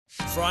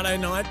Friday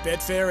night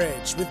Betfair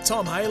Edge with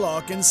Tom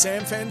Haylock and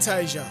Sam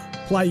Fantasia.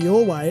 Play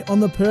your way on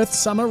the Perth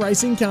Summer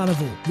Racing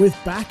Carnival with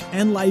back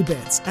and lay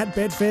bets at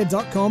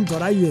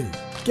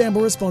betfair.com.au.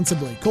 Gamble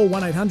responsibly. Call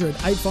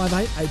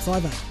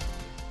 1-800-858-858.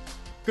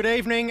 Good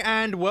evening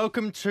and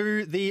welcome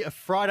to the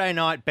Friday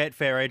night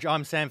Betfair Edge.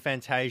 I'm Sam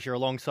Fantasia.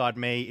 Alongside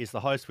me is the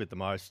host with the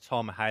most,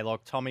 Tom Haylock.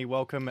 Tommy,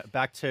 welcome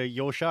back to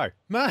your show.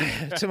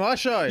 Mate, to my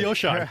show. Your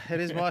show. It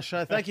is my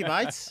show. Thank you,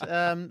 mates.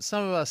 Some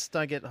of us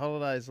don't get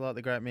holidays like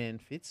the great man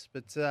Fitz,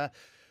 but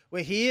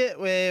we're here.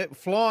 We're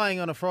flying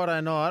on a Friday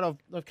night.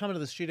 I've come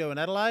into the studio in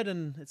Adelaide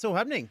and it's all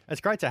happening.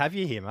 It's great to have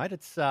you here, mate.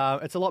 It's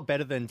a lot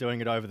better than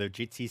doing it over the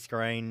Jitsi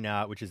screen,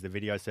 which is the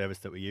video service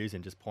that we use,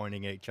 and just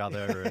pointing at each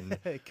other and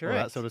all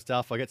that sort of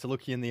stuff. I get to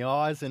look you in the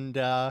eyes and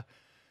have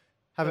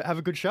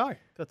a good show.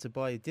 Got to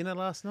buy you dinner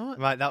last night.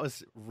 Mate, that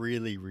was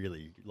really,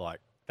 really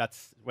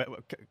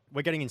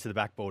we're getting into the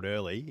backboard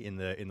early in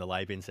the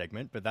lay-bin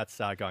segment, but that's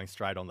going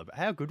straight on the.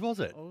 How good was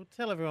it? I'll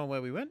tell everyone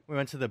where we went. We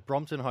went to the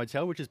Brompton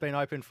Hotel, which has been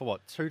open for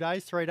 2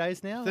 days, 3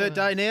 days now. Third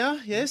day now,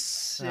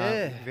 yes.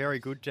 Yeah. Very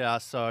good.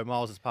 So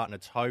Miles' partner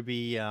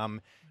Toby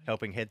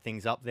helping head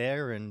things up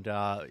there. And do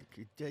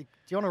you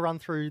want to run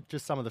through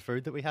just some of the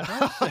food that we had?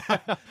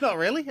 Not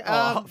really.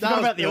 Forgot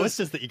about the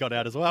oysters that you got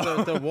out as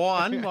well. The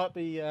wine might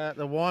be.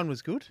 The wine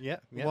was good. Yeah.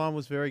 The wine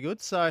was very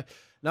good. So.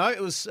 No,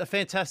 it was a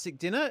fantastic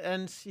dinner,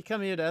 and you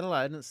come here to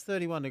Adelaide, and it's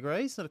 31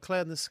 degrees, not a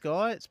cloud in the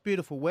sky. It's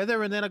beautiful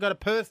weather, and then I go to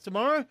Perth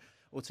tomorrow,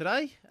 or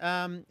today,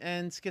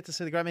 and get to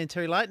see the great man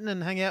Terry Layton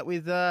and hang out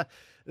with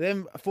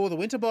them for the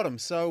Winterbottom.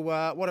 So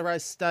what a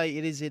race day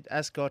it is at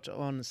Ascot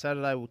on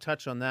Saturday. We'll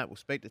touch on that. We'll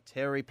speak to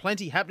Terry.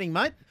 Plenty happening,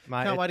 mate.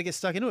 Can't wait to get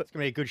stuck into it. It's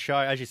going to be a good show.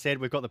 As you said,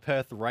 we've got the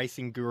Perth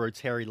racing guru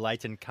Terry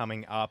Layton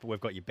coming up. We've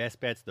got your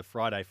best bets, the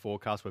Friday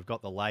forecast. We've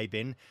got the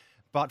lay-bin.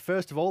 But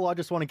first of all, I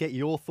just want to get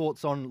your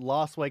thoughts on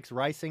last week's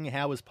racing.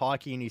 How was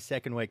Pikey in his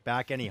second week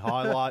back? Any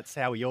highlights?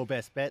 How were your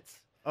best bets?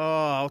 Oh,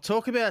 I'll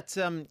talk about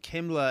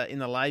Kembla in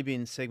the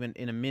lay-bin segment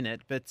in a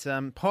minute. But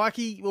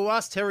Pikey, we'll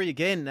ask Terry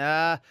again.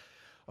 I've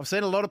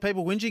seen a lot of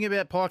people whinging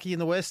about Pikey in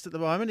the West at the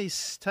moment.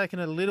 He's taken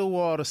a little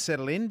while to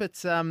settle in.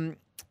 But,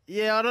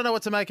 yeah, I don't know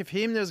what to make of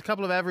him. There was a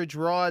couple of average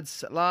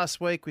rides last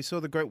week. We saw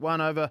the Group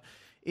 1 over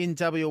in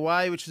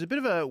WA, which is a bit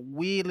of a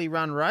weirdly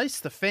run race.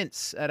 The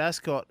fence at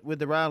Ascot with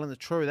the rail and the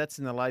true, that's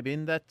in the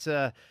lay-bin. That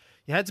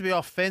you had to be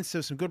off fence. There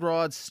were some good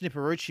rides.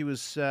 Snipperucci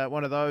was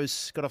one of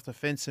those, got off the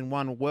fence and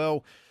won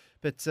well.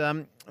 But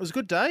it was a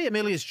good day.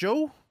 Amelia's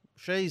Jewel,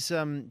 she's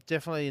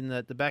definitely in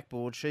the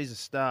backboard. She's a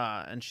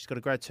star, and she's got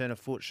a great turn of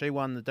foot. She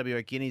won the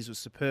WA Guineas with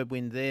a superb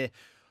win there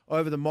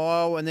over the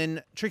mile. And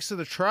then Tricks of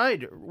the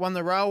Trade won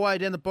the railway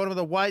down the bottom of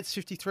the weights,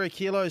 53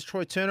 kilos.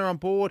 Troy Turner on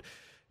board.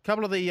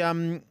 Couple of the,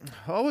 I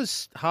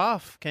was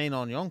half keen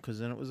on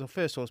Yonkers, and it was the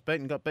first horse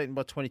beaten, got beaten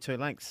by 22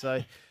 lengths.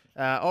 So,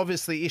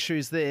 obviously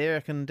issues there. I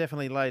can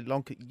definitely lay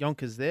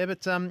Yonkers there.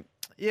 But, yeah,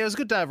 it was a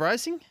good day of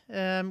racing.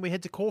 We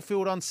head to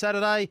Caulfield on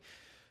Saturday.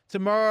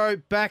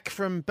 Tomorrow, back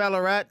from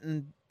Ballarat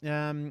and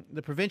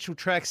the provincial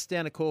tracks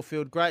down to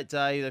Caulfield. Great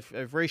day.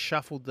 They've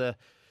reshuffled the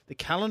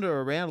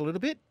calendar around a little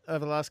bit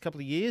over the last couple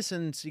of years.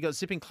 And you got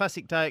Zipping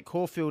Classic Day at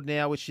Caulfield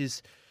now, which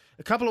is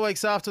a couple of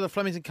weeks after the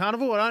Flemington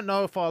Carnival. I don't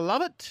know if I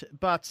love it,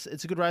 but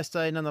it's a good race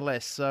day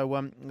nonetheless. So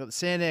we've got the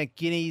Sandown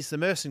Guineas, the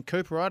Merson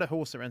Cooper, right? A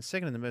horse that ran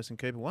second in the Merson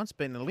Cooper once,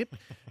 beating the lip.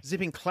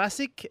 Zipping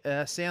Classic.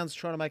 Sounds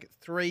trying to make it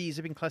 3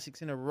 Zipping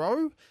Classics in a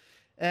row.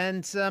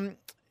 And,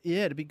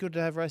 yeah, it'd be good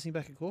to have racing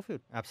back at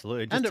Caulfield.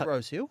 Absolutely. And at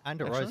Rose Hill.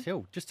 And at Rose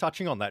Hill. Just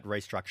touching on that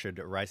restructured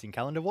racing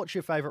calendar, what's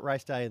your favourite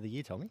race day of the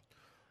year, Tommy?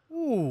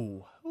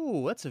 Ooh,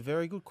 that's a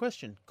very good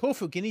question.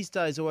 Caulfield Guineas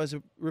Day is always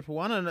a ripper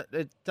one, and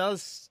it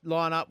does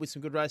line up with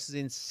some good races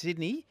in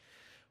Sydney,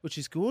 which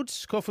is good.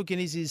 Caulfield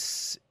Guineas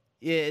is,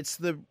 it's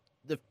the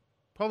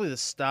probably the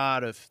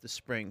start of the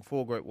spring,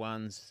 4 Group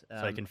 1s.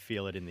 So you can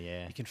feel it in the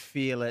air. You can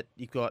feel it.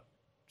 You've got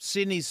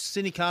Sydney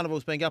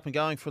Carnival's been up and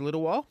going for a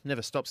little while.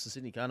 Never stops the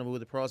Sydney Carnival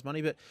with the prize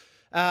money, but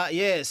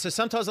yeah. So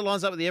sometimes it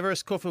lines up with the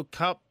Everest Caulfield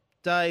Cup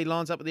Day,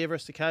 lines up with the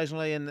Everest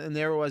occasionally, and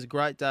they're always a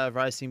great day of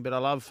racing. But I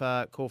love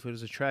Caulfield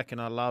as a track, and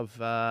I love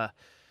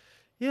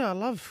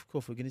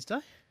Caulfield Guineas Day.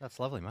 That's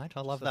lovely, mate.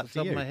 I love That's that off for the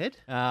top you. of my head.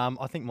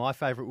 I think my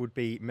favourite would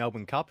be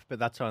Melbourne Cup, but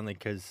that's only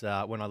because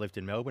when I lived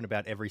in Melbourne,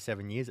 about every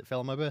 7 years, it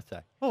fell on my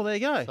birthday. Oh, there you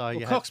go. So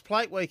Cox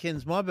Plate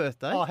weekend's my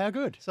birthday. Oh, how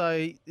good. So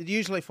it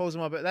usually falls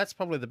on my birthday. That's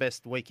probably the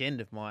best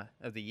weekend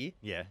of the year.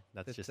 Yeah,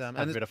 that's just and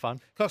a bit of fun.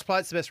 Cox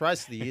Plate's the best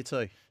race of the year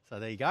too. So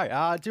there you go.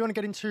 Do you want to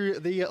get into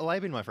the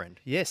lay-bin, my friend?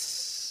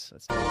 Yes.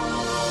 Do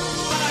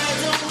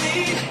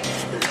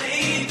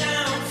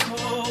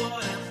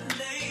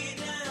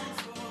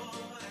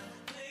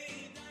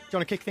you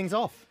want to kick things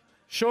off?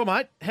 Sure,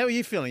 mate. How are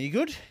you feeling? You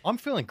good? I'm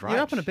feeling great.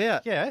 You're up and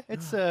about. Yeah,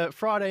 it's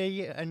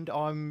Friday and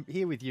I'm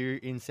here with you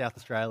in South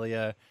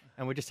Australia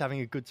and we're just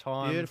having a good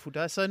time. Beautiful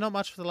day. So not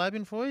much for the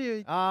lay-bin for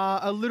you?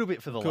 A little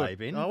bit for the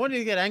lay-bin. I want you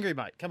to get angry,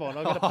 mate. Come on.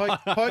 I've got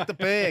to poke the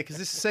bear because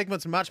this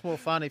segment's much more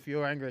fun if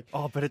you're angry.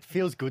 Oh, but it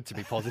feels good to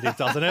be positive,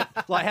 doesn't it?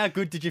 Like, how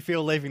good did you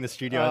feel leaving the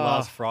studio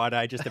last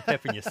Friday? Just a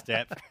pep in your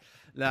step.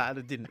 No,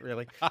 it didn't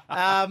really.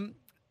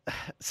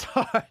 So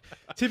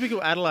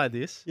Typical Adelaide,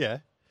 this. Yeah.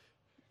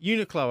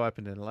 Uniqlo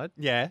opened in Adelaide.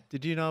 Yeah.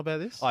 Did you know about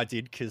this? I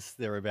did because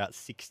there were about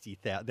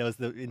 60,000. There was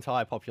the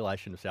entire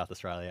population of South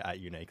Australia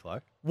at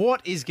Uniqlo. What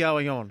is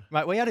going on?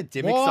 Mate, we had a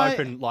Dimmicks Why-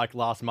 open like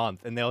last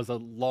month, and there was a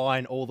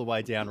line all the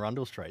way down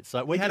Rundle Street.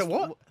 So we had a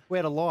what? We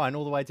had a line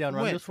all the way down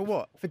When? Rundle For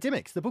what? For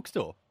Dimmicks, the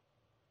bookstore.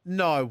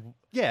 No.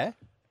 Yeah.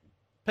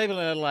 People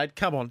in Adelaide,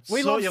 come on.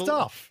 We sort love your-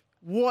 stuff.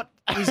 What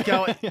is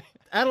going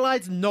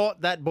Adelaide's not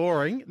that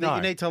boring that No.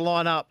 you need to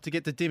line up to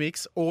get to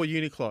Dimmicks or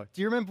Uniqlo.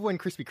 Do you remember when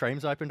Krispy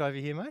Kremes opened over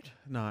here, mate?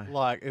 No.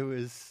 Like, it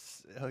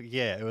was,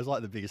 it was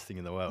like the biggest thing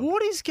in the world.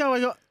 What is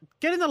going on?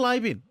 Get in the lay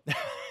bin.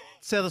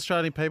 South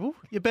Australian people,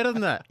 you're better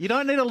than that. You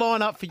don't need to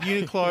line up for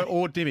Uniqlo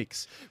or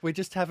Dimmicks. We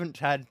just haven't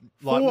had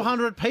like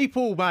 400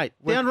 people, mate,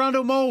 down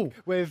Rundle Mall.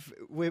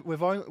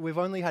 We've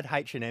only had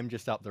H&M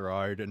just up the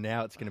road, and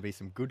now it's going to be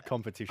some good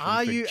competition.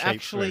 Are for you cheap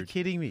actually food.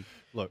 kidding me?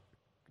 Look,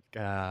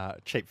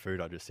 cheap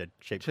food. I just said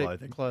cheap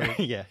Cheap clothing.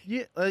 Yeah.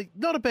 Yeah,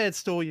 not a bad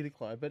store,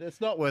 Uniqlo, but it's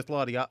not worth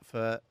lighting up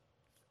for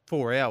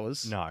 4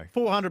 hours. No.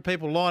 400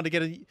 people lined to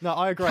get a... No,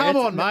 I agree. Come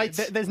It's- on, mate.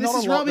 There's This not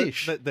is a lot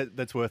rubbish.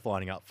 that's worth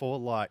lining up for.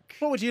 Like,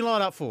 What would you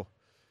line up for?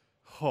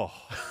 oh,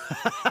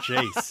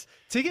 jeez.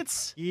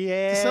 Tickets?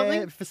 Yeah,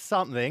 something? for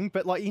something,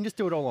 but like you can just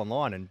do it all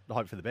online and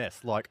hope for the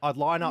best. Like I'd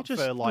line up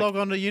Just for like log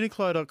on to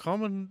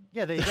uniqlo.com and...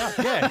 yeah, there you go.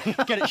 Yeah,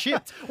 get it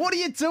shipped. What are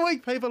you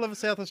doing, people of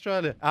South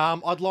Australia?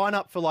 I'd line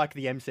up for like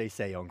the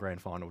MCC on Grand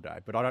Final day,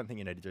 but I don't think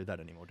you need to do that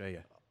anymore, do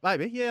you?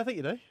 Maybe. Yeah, I think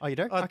you do. Oh, you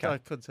do? I Okay.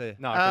 couldn't tell you.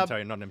 No, I couldn't tell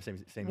you. Not an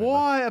MCC member.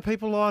 Why are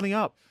people lining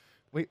up?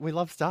 We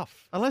love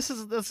stuff. Unless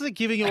it's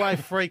giving away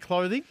free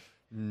clothing.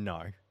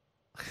 No.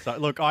 So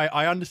look,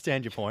 I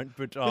understand your point,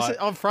 but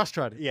I'm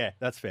frustrated. yeah,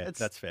 that's fair. It's-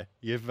 That's fair.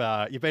 You've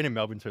been in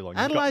Melbourne too long. You've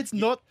got- Adelaide's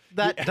not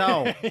that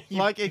dull.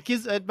 Like it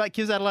gives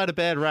Adelaide a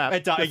bad rap.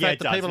 It does- The yeah, fact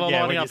it that does. people are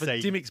Yeah, lining when up you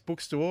at see- Dimmicks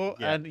bookstore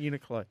Yeah. and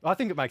Uniqlo. I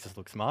think it makes us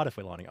look smart if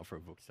we're lining up for a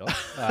bookstore.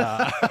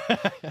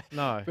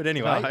 No, But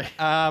anyway,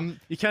 no.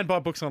 You can buy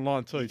books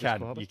online too. you just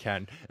can. by You the-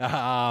 can.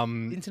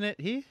 Internet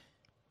here?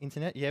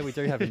 Internet, yeah, we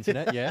do have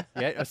internet,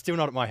 yeah. Still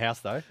not at my house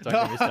though. Don't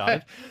get me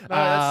started. No,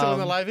 that's still in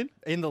the lay bin.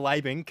 In the lay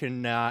bin,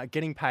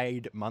 getting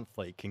paid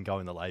monthly can go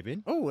in the lay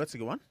bin. Oh, that's a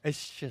good one.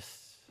 It's just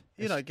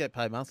You don't get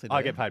paid monthly. I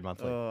do you? get paid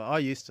monthly. I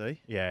used to.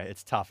 Yeah,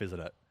 it's tough, isn't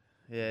it?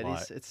 Yeah, it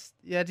Like- is. It's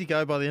how'd you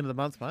go by the end of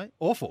the month, mate?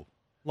 Awful.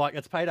 Like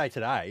it's payday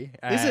today.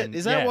 Is it? and-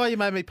 Is that yeah. why you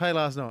made me pay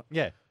last night?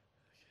 Yeah.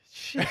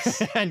 Shit.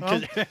 And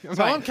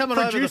So I'm coming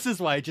over to-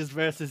 producers' wages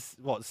versus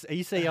what?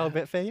 ECL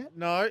Betfair yet?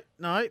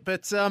 No,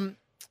 but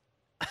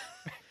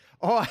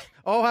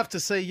I'll have to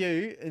see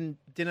you in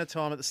dinner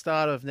time at the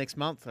start of next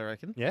month, I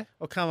reckon. Yeah.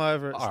 I'll come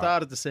over at the All right.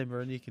 start of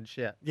December and you can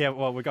shout. Yeah.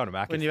 Well, we're going to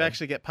Macca's When you then.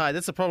 actually get paid.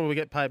 That's the problem, we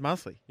get paid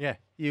monthly. Yeah.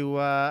 You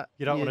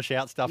You don't want to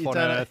shout stuff you on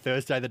don't- a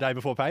Thursday, the day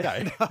before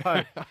payday.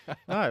 No,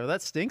 well,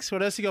 that stinks.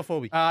 What else you got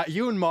for me?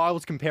 You and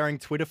Miles comparing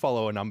Twitter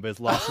follower numbers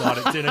last night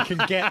at dinner can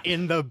get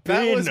in the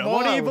bin. was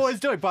What are you Miles. boys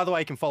doing? By the way,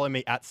 you can follow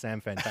me at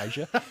Sam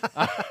Fantasia.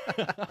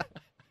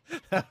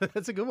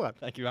 That's a good one.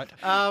 Thank you, mate.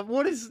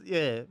 What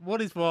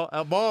is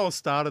Miles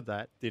started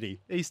that. Did he?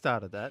 He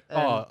started that.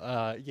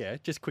 Yeah.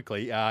 Just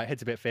quickly, head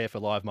to Betfair for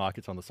live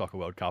markets on the Soccer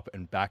World Cup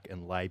and back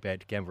and lay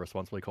bet. Gamble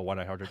responsibly. Call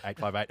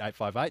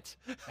 1-800-858-858.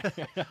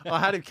 I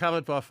had him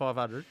covered by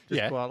 500, just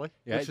Yeah. quietly,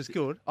 Yeah. which is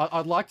good.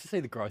 I'd like to see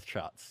the growth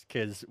charts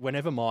because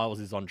whenever Miles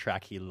is on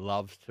track, he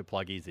loves to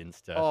plug his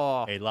Insta.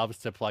 Oh. He loves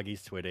to plug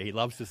his Twitter. He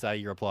loves to say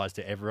he replies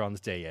to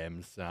everyone's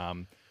DMs.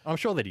 I'm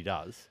sure that he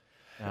does.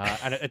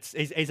 And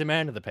he's a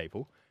man of the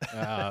people,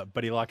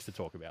 but he likes to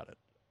talk about it.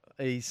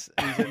 He's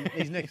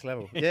next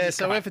level. Yeah,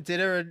 so we went for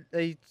dinner and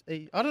he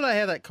I don't know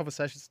how that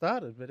conversation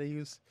started, but he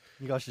was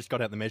You guys just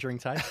got out the measuring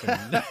tape.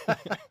 And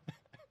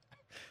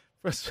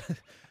it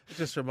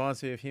just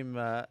reminds me of him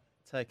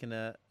taking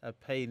a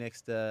pee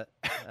next to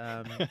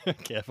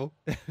careful.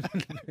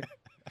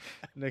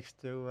 next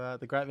to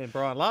the great man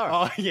Brian Lara.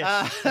 Oh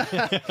yes.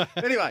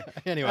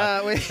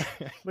 Anyway,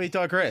 we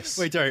digress.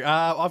 We do.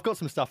 I've got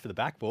some stuff for the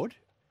backboard.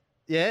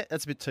 Yeah,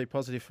 that's a bit too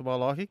positive for my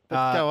liking.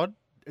 But go on.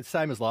 It's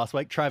same as last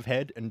week. Trav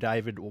Head and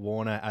David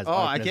Warner as Oh,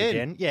 openers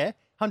again? Yeah,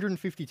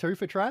 152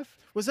 for Trav.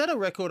 Was that a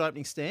record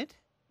opening stand?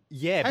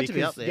 Yeah, Had to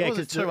be up there. Was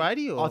it 'cause the-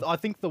 280 or? I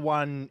think the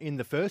one in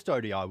the first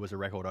ODI was a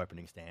record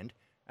opening stand,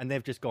 and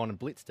they've just gone and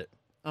blitzed it.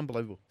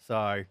 Unbelievable.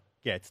 So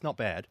yeah, it's not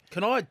bad.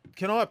 Can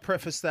I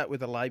preface that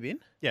with a lay bin?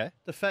 Yeah,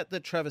 The fact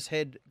that Travis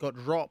Head got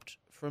dropped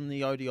from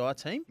the ODI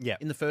team Yeah.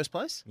 in the first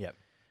place. yeah,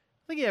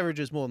 I think he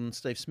averages more than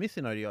Steve Smith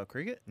in ODI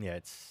cricket. yeah.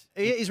 It's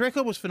His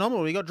record was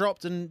phenomenal. He got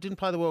dropped and didn't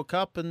play the World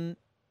Cup, and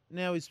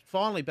now he's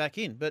finally back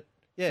in. But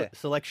yeah,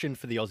 selection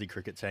for the Aussie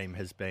cricket team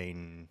has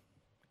been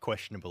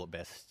questionable at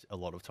best a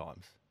lot of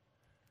times.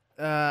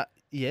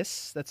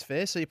 yes, that's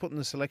fair. So you're putting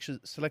the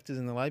selectors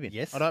in the lay bin.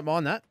 Yes. I don't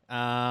mind that.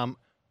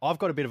 I've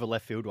got a bit of a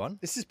left field one.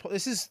 This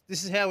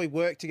is how we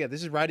work together.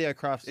 This is Radio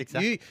Crafts.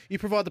 Exactly. You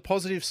provide the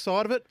positive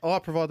side of it. I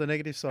provide the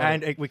negative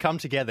side. And we come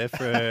together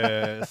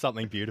for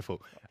something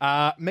beautiful.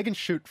 Megan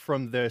Shute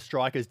from the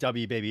Strikers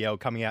WBBL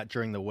coming out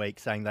during the week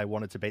saying they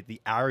wanted to beat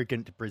the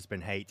arrogant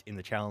Brisbane Heat in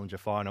the Challenger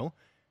final.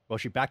 Well,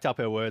 she backed up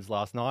her words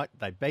last night.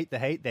 They beat the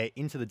Heat. They're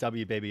into the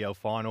WBBL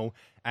final,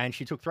 and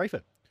she took 3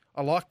 for.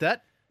 I like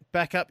that.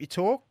 Back up your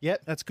talk.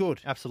 Yep. That's good.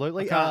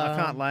 Absolutely. I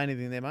can't lay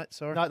anything there, mate.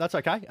 Sorry. No, that's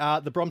okay.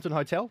 The Brompton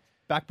Hotel,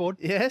 backboard.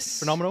 Yes.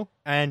 Phenomenal.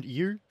 And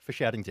you for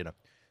shouting dinner.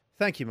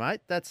 Thank you, mate.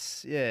 That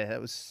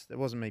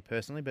wasn't me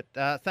personally, but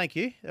thank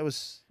you. It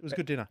was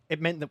good dinner. It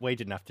meant that we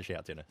didn't have to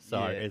shout dinner,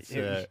 so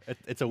Yeah,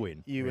 it's a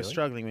win. You were really.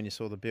 struggling when you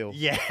saw the bill.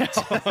 Yeah.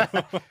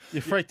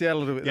 You freaked out a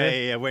little bit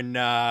there. Yeah.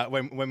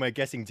 When we're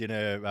guessing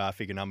dinner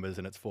figure numbers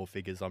and it's 4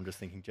 figures, I'm just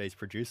thinking, geez,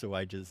 producer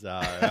wages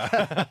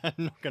not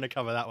going to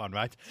cover that one,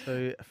 mate.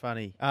 Too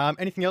funny.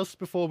 Anything else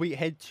before we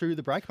head to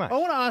the break, mate? I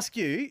want to ask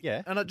you,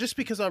 Yeah. and just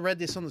because I read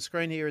this on the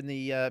screen here in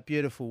the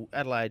beautiful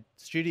Adelaide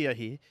studio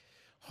here,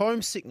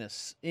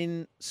 homesickness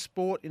in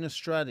sport in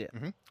Australia.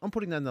 Mm-hmm. I'm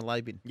putting that in the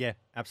lay bin. Yeah,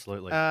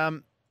 absolutely.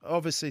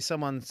 Obviously,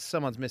 someone's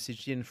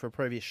messaged in for a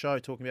previous show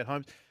talking about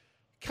homes.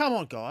 Come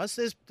on, guys.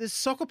 There's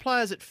soccer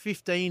players at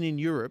 15 in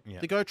Europe Yeah.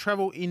 that go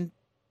travel in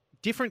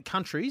different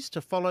countries to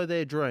follow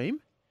their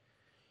dream.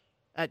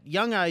 At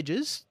young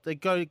ages, they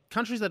go to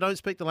countries they don't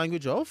speak the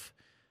language of.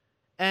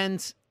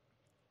 And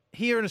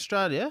here in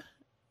Australia,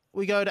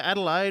 we go to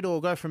Adelaide or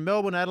go from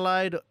Melbourne to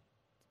Adelaide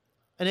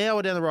an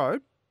hour down the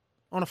road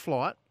on a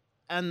flight,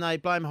 and they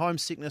blame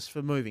homesickness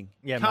for moving.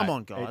 Yeah, Come mate.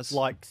 on, guys. It's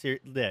like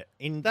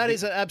That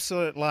is an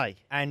absolute lay.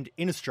 And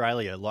in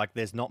Australia, like,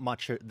 there's not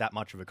that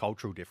much of a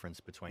cultural difference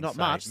between Not say,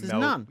 much. There's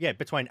none. Yeah,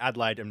 between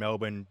Adelaide and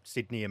Melbourne,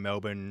 Sydney and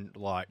Melbourne.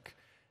 Like,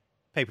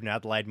 people in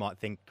Adelaide might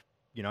think,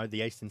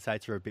 the eastern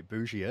states are a bit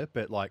bougier,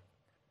 but like,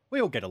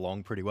 we all get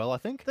along pretty well, I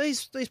think.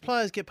 These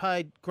players get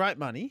paid great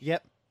money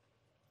Yep.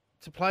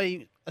 to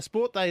play a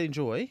sport they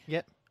enjoy.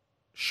 Yep.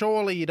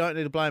 Surely you don't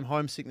need to blame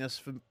homesickness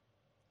for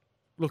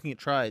looking at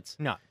trades.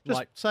 No,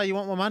 Just say you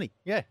want more money.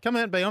 yeah. Come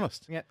out and be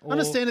honest. Yeah, I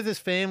understand if there's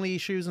family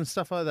issues and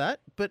stuff like that,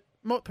 but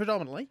more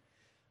predominantly,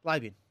 lay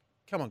bin.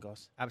 Come on,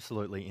 guys.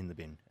 Absolutely in the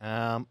bin.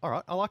 All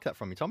right, I like that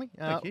from you, Tommy.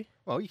 Thank you.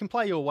 Well, you can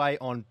play your way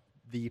on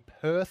the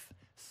Perth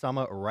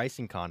Summer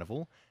Racing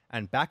Carnival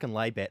and back and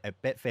lay bet at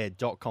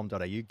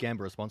betfair.com.au.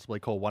 Gamble responsibly.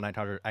 Call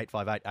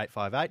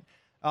 1-800-858-858.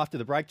 After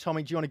the break,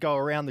 Tommy, do you want to go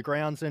around the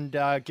grounds and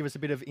give us a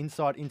bit of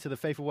insight into the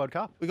FIFA World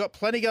Cup? We've got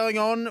plenty going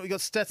on. We've got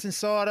Stats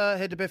Insider.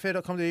 Head to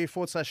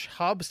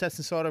betfair.com.au/hub. Stats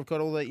Insider have got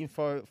all the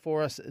info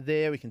for us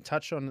there. We can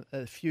touch on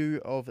a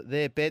few of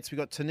their bets. We've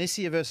got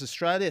Tunisia versus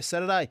Australia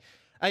Saturday,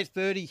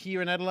 8:30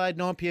 here in Adelaide,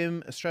 9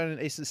 p.m. Australian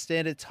Eastern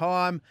Standard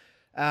Time.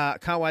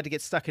 Can't wait to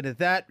get stuck into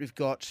that. We've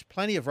got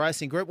plenty of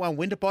racing. Group 1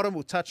 Winterbottom.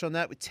 We'll touch on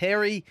that with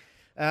Terry.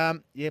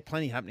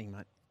 Plenty happening,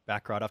 mate.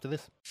 Back right after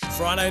this.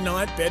 Friday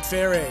night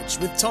Betfair Edge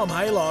with Tom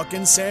Haylock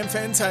and Sam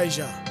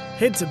Fantasia.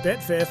 Head to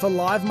Betfair for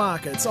live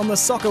markets on the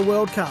Soccer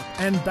World Cup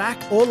and back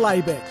or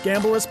lay bet.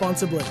 Gamble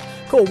responsibly.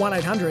 Call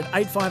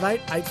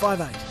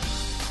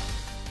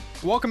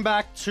 1-800-858-858. Welcome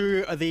back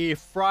to the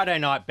Friday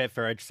night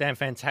Betfair Edge. Sam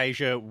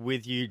Fantasia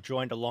with you.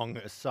 Joined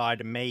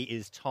alongside me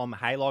is Tom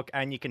Haylock,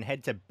 and you can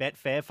head to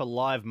Betfair for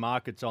live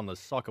markets on the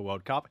Soccer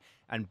World Cup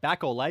and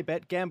back or lay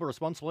bet. Gamble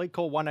responsibly.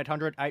 Call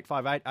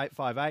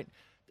 1-800-858-858.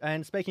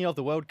 And speaking of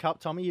the World Cup,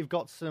 Tommy, you've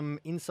got some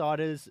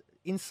insights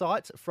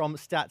from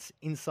Stats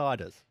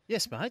Insiders.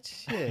 Yes,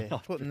 mate. Yeah,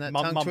 putting that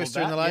Mumbled tongue twister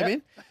in the that, lay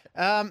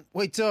bin.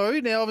 We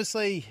do. Now,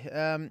 obviously,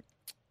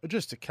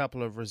 just a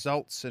couple of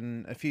results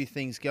and a few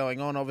things going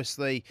on.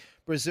 Obviously,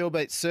 Brazil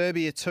beat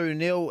Serbia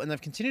 2-0, and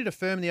they've continued to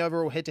firm the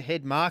overall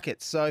head-to-head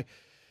market. So,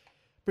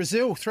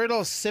 Brazil,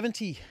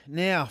 $3.70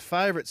 now,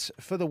 favourites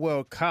for the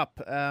World Cup.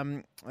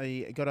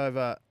 They got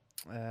over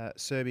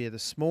Serbia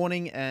this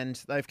morning, and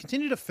they've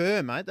continued to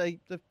firm, mate.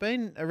 They've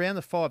been around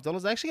the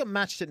 $5. They actually got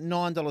matched at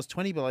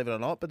 $9.20, believe it or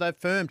not, but they've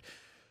firmed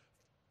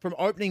from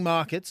opening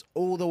markets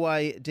all the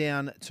way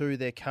down to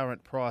their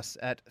current price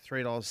at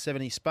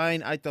 $3.70.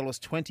 Spain,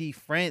 $8.20.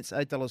 France,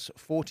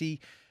 $8.40.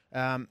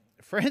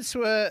 France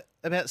were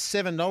about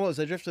 $7.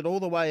 They drifted all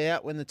the way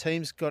out when the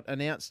teams got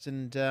announced,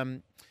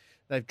 and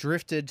they've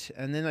drifted,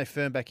 and then they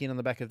firmed back in on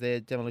the back of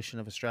their demolition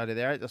of Australia.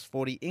 They're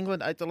 $8.40.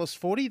 England,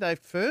 $8.40. They've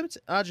firmed.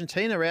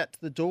 Argentina out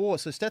to the door.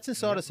 So Stats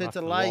Insider said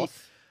to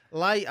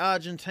lay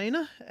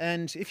Argentina.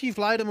 And if you've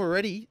laid them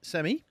already,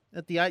 Sammy,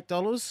 at the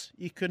 $8,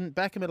 you can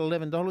back them at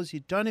 $11.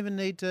 You don't even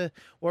need to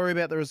worry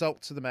about the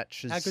results of the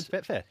matches. How good's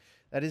Betfair?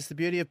 That is the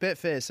beauty of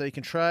Betfair. So you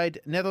can trade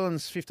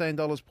Netherlands,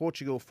 $15,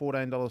 Portugal,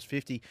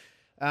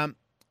 $14.50.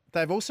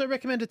 They've also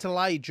recommended to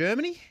lay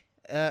Germany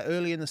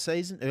early in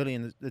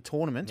the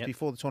tournament,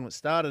 before the tournament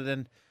started,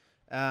 and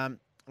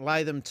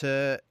lay them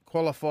to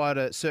qualify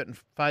to certain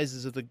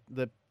phases of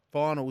the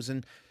finals.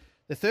 And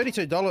the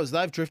 $32,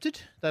 they've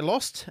drifted. They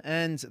lost,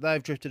 and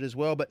they've drifted as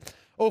well. But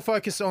all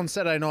focus on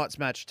Saturday night's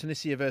match,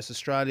 Tunisia versus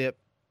Australia.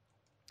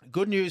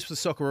 Good news for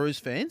Socceroos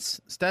fans.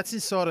 Stats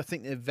Insider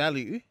think their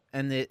value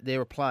and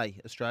they're a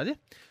play, Australia.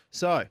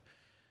 So,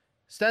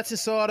 Stats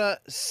Insider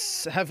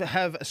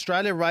have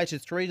Australia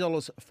rated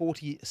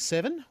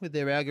 $3.47 with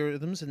their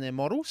algorithms and their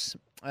models.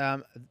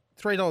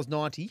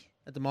 $3.90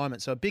 at the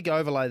moment. So a big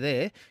overlay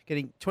there,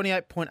 getting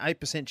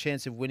 28.8%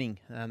 chance of winning.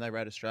 They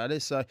rate Australia.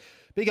 So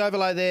big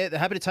overlay there. They're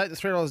happy to take the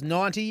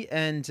 $3.90,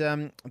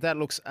 and that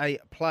looks a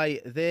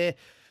play there.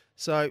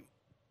 So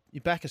you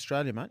back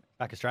Australia, mate.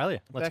 Back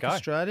Australia. Let's back go.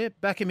 Australia.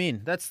 Back him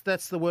in. That's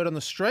the word on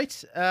the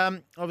street.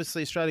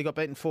 Obviously, Australia got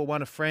beaten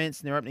 4-1 of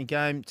France in their opening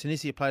game.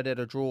 Tunisia played out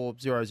a draw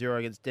 0-0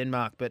 against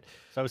Denmark, but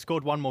So we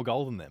scored one more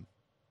goal than them.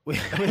 we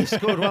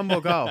scored one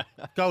more goal.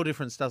 Goal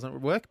difference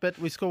doesn't work, but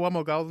we scored one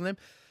more goal than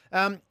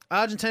them.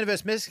 Argentina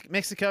versus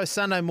Mexico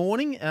Sunday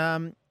morning,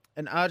 and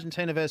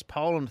Argentina versus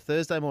Poland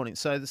Thursday morning.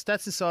 So the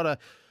Stats Insider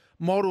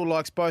model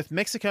likes both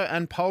Mexico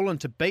and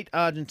Poland to beat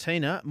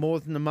Argentina more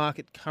than the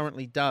market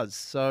currently does.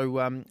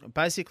 So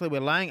basically,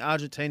 we're laying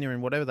Argentina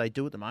in whatever they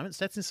do at the moment.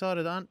 Stats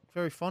Insider aren't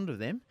very fond of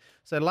them.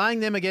 So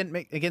laying them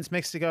against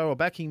Mexico or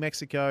backing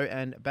Mexico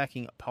and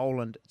backing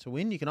Poland to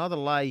win. You can either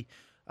lay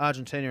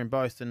Argentina in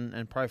both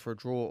and pray for a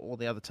draw or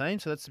the other team.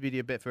 So that's the beauty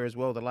of Betfair as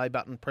well. The lay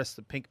button, press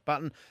the pink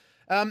button.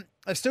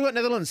 They've still got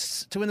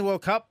Netherlands to win the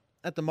World Cup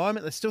at the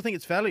moment. They still think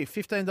it's value,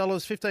 $15,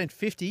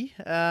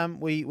 $15.50.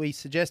 We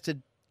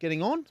suggested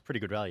getting on. It's pretty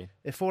good value.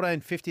 They're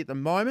 $14.50 at the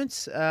moment.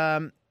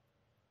 So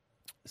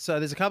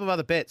there's a couple of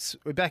other bets.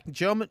 We're backing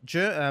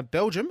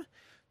Belgium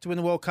to win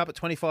the World Cup at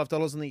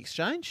 $25 on the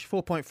exchange.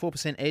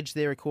 4.4% edge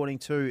there, according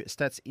to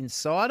Stats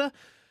Insider.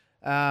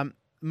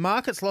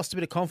 Markets lost a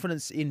bit of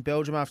confidence in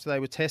Belgium after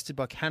they were tested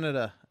by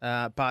Canada,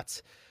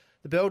 but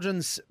the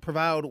Belgians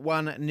prevailed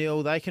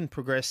 1-0. They can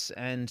progress,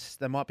 and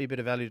there might be a bit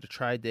of value to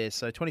trade there.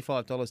 So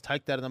 $25,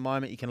 take that at the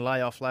moment. You can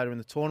lay off later in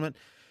the tournament.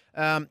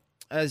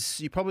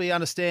 As you probably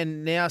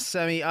understand now,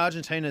 Sammy,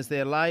 Argentina's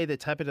their lay. They're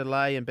happy to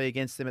lay and be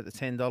against them at the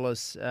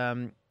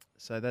 $10.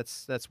 So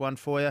that's one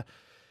for you.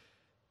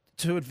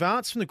 To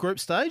advance from the group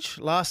stage,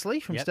 lastly,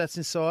 from Stats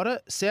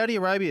Insider, Saudi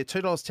Arabia,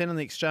 $2.10 on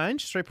the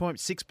exchange,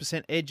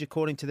 3.6% edge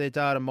according to their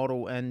data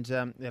model, and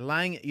they're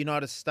laying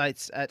United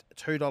States at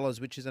 $2,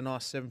 which is a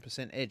nice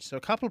 7% edge. So a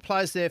couple of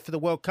plays there for the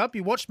World Cup.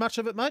 You watched much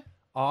of it, mate?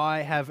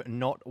 I have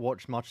not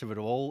watched much of it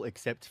all,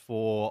 except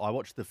for I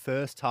watched the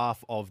first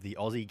half of the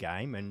Aussie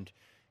game, and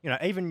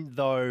even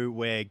though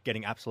we're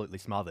getting absolutely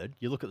smothered,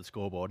 you look at the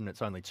scoreboard and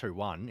it's only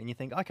 2-1, and you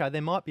think, okay,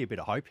 there might be a bit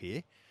of hope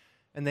here.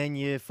 And then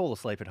you fall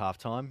asleep at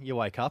halftime, you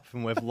wake up,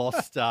 and we've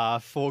lost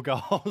 4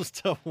 goals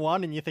to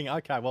 1, and you think,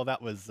 okay, well,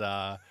 that was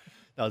a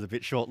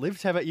bit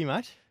short-lived. How about you,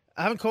 mate?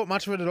 I haven't caught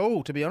much of it at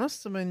all, to be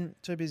honest. I mean,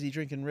 too busy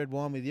drinking red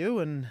wine with you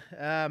and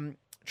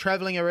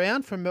travelling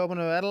around from Melbourne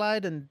to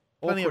Adelaide and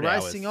plenty of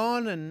racing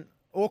on and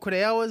awkward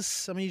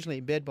hours. I'm usually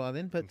in bed by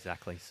then. But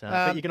exactly. So,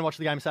 but you're going to watch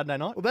the game Saturday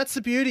night? Well, that's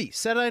the beauty.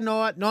 Saturday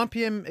night, 9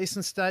 p.m.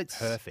 Eastern States.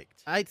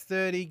 Perfect.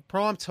 8:30,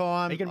 prime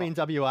time. Are you going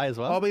to be in WA as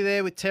well? I'll be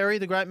there with Terry,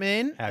 the great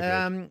man.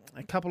 How good.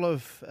 A couple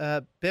of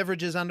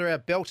beverages under our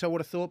belt, I would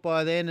have thought,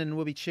 by then, and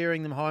we'll be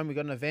cheering them home. We've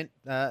got an event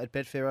at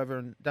Betfair over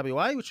in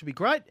WA, which will be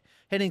great.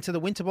 Heading to the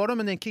Winterbottom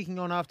and then kicking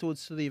on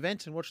afterwards to the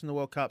event and watching the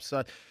World Cup.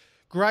 So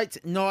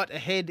great night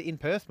ahead in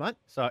Perth, mate.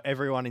 So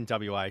everyone in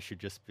WA should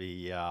just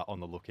be on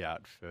the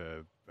lookout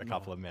for a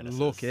couple of menaces.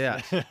 Look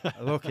out.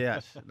 Look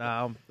out.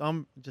 No,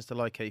 I'm just a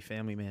low-key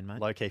family man,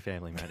 mate. Low-key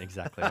family man,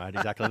 exactly, mate,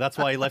 exactly. That's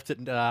why you left at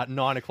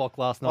 9 o'clock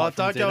last night. Oh,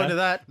 don't go into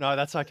that. No,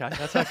 that's okay.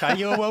 That's okay.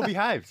 You were well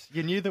behaved.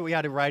 You knew that we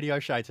had a radio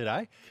show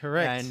today.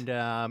 Correct.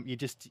 And you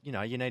just, you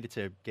needed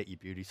to get your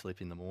beauty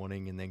sleep in the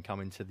morning and then come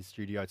into the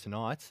studio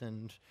tonight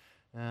and...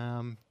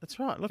 that's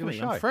right. Look at me.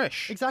 Show. I'm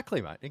fresh.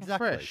 Exactly, mate.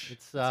 Exactly. I'm fresh.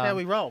 It's that's how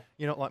we roll.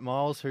 You're not like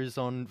Miles, who's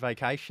on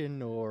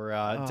vacation, or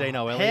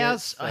Dino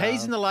Elliott.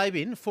 He's in the lay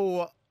bin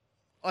for...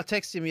 I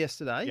texted him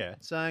yesterday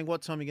saying,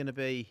 what time are you going to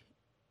be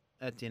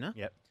at dinner?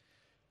 Yep.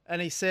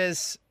 And he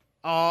says,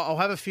 I'll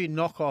have a few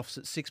knockoffs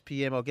at 6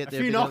 p.m. I'll get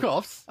there. A few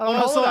knockoffs? And I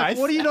was like,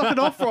 what are you knocking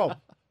off from?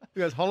 He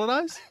goes,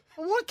 holidays?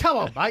 What? Come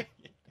on, mate.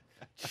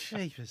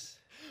 Jeepers.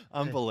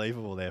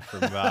 Unbelievable there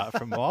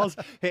from Miles.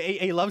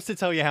 He loves to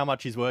tell you how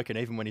much he's working,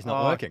 even when he's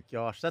not working.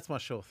 Gosh, that's my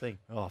sure thing.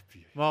 Oh,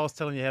 beautiful. Miles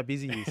telling you how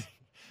busy he is. Do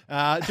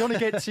you want to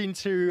get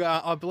into,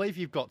 I believe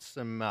you've got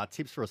some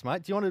tips for us,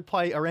 mate. Do you want to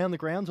play Around the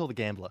Grounds or The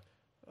Gambler?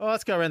 Oh,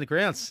 let's go around the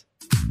grounds.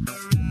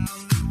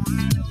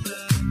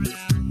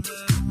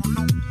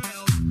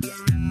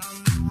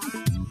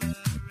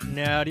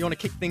 Now, do you want to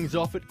kick things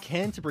off at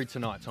Canterbury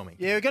tonight, Tommy?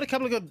 Yeah, we've got a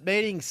couple of good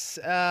meetings,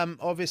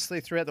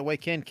 obviously, throughout the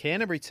weekend.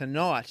 Canterbury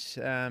tonight,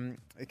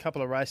 a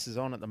couple of races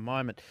on at the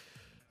moment.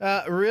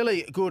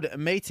 Really good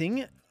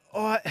meeting.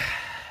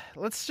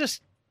 Let's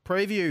just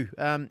preview,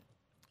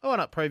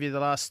 not preview the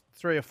last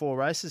 3 or 4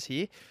 races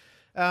here.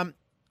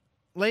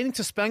 Leaning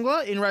to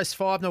Spangler in race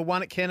 5, no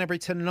 1 at Canterbury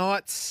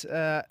tonight.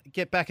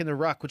 Get back in the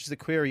ruck, which is the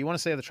query. You want to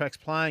see how the track's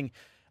playing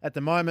at the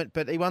moment,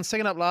 but he won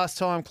second up last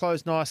time,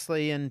 closed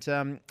nicely, and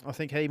I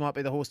think he might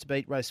be the horse to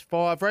beat race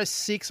 5. Race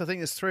 6, I think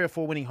there's 3 or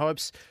 4 winning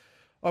hopes.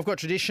 I've got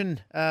Tradition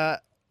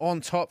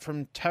on top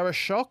from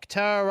Tarashok.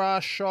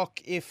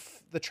 Tarashok,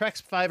 if the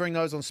track's favouring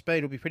those on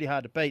speed, will be pretty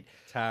hard to beat.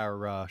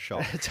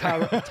 Tarashok.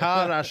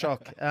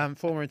 Tarashok,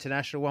 former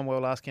international, won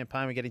well last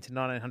campaign. We're getting to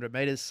 1,900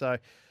 metres, so...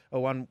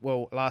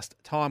 last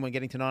time when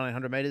getting to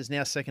 1,900 metres.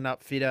 Now second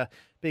up, fitter,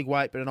 big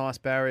weight, but a nice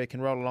barrier,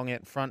 can roll along out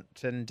in front.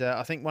 And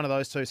I think one of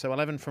those two. So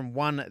 11 from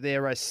 1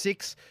 there, race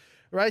 6.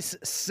 Race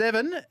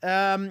 7,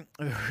 a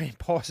very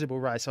impossible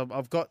race.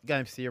 I've got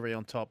Game Theory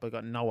on top. I've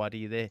got no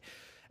idea there.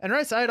 And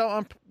race 8,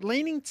 I'm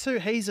leaning to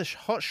he's a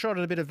hot shot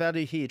at a bit of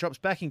value here. Drops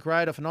back in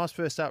grade off a nice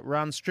first up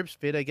run, strips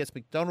fitter, gets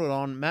McDonald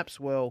on, maps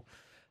well.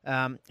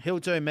 He'll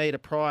do me at a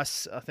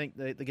price. I think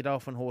the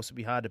Godolphin horse will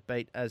be hard to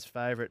beat as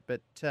favourite.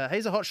 But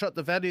he's a hot shot.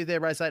 The value there,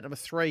 race 8, number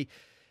 3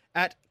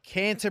 at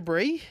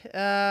Canterbury.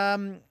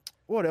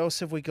 What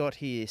else have we got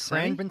here,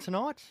 Sammy? Cranbourne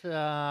tonight.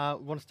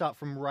 Want to start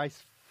from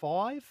race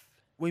 5?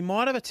 We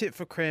might have a tip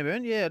for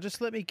Cranbourne. Yeah, just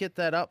let me get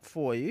that up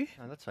for you.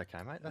 Oh, that's okay,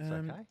 mate. That's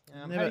okay.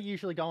 How do you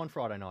usually go on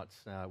Friday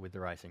nights with the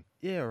racing?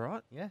 Yeah, all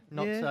right. Yeah? You're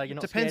not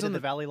Depends scared on of the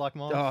Valley like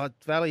mine? Oh,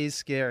 Valley is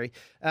scary.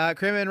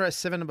 Cranbourne race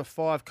 7, number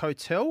 5,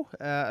 Cotel.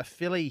 A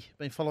filly,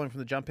 been following from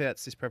the jump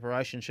outs this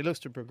preparation. She looks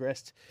to have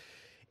progressed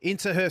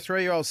into her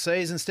 3-year-old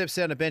season. Steps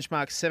down to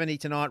benchmark 70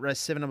 tonight, race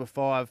 7, number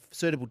 5.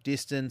 Suitable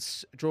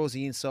distance, draws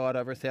the inside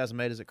over 1,000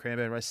 metres at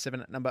Cranbourne, race 7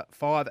 at number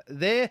 5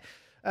 there.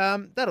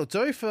 That'll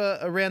do for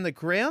around the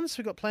grounds.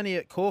 We've got plenty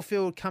at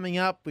Caulfield coming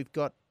up. We've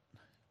got,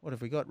 what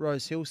have we got?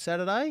 Rose Hill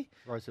Saturday.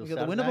 Rose Hill We've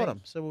got the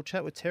Winterbottom. So we'll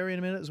chat with Terry in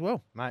a minute as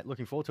well. Mate,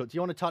 looking forward to it. Do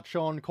you want to touch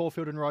on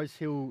Caulfield and Rose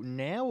Hill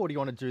now, or do you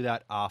want to do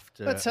that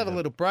after? Let's have a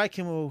little break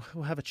and we'll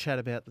have a chat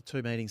about the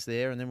 2 meetings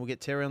there, and then we'll get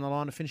Terry on the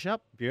line to finish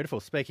up. Beautiful.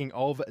 Speaking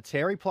of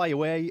Terry, play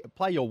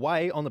your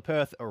way on the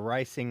Perth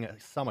Racing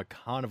Summer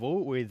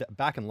Carnival with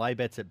back and lay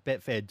bets at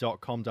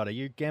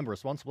betfair.com.au. Gamble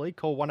responsibly.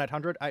 Call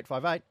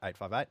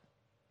 1-800-858-858.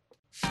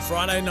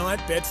 Friday night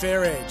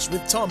Betfair Edge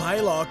with Tom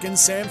Haylock and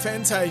Sam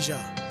Fantasia.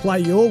 Play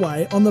your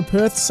way on the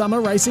Perth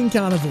Summer Racing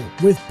Carnival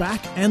with back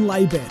and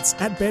lay bets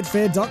at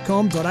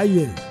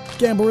betfair.com.au.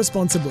 Gamble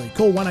responsibly.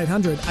 Call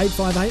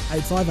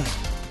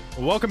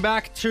 1-800-858-858. Welcome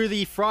back to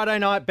the Friday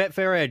night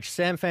Betfair Edge.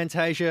 Sam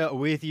Fantasia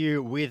with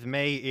you. With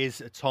me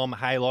is Tom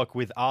Haylock.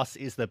 With us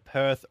is the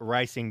Perth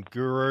Racing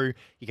Guru.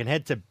 You can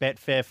head to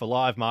Betfair for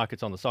live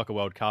markets on the Soccer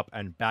World Cup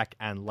and back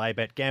and lay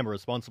bet. Gamble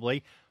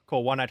responsibly.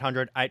 Call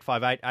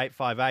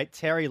 1-800-858-858.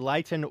 Terry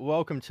Layton,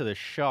 welcome to the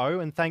show,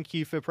 and thank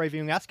you for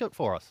previewing Ascot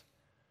for us.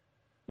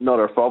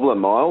 Not a problem,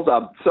 Miles.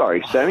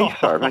 Sorry, Sammy.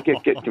 Sorry, I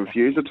get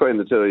confused between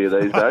the two of you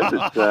these days.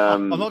 It's,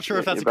 I'm not sure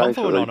if that's a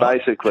compliment or not.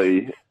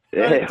 Basically,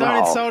 Don't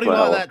insult him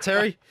like that,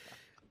 Terry.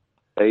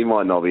 He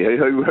might not be.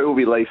 Who will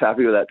be least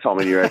happy with that,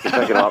 Tommy? You reckon? Is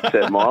that going to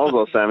upset Miles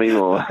or Sammy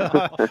more?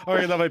 I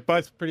reckon they'll be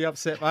both pretty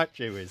upset, mate.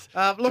 Gee whiz.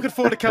 Looking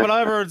forward to coming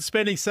over and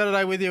spending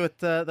Saturday with you at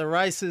the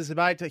races,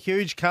 mate. A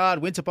huge card,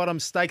 Winterbottom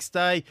Stakes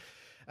Day.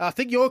 I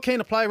think you're keen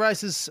to play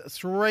races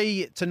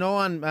 3 to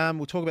 9.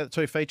 We'll talk about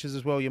the 2 features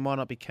as well. You might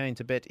not be keen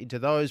to bet into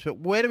those. But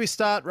where do we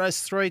start?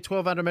 Race 3,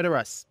 1,200 metre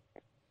race.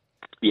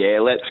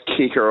 Yeah, let's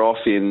kick her off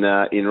in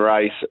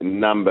race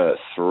number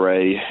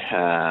 3.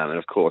 And,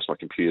 of course, my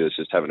computer's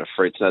just having a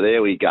fritz. Now,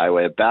 there we go.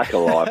 We're back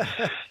alive.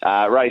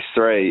 Race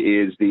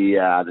 3 is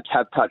the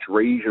Tab Touch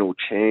Regional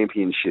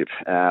Championship,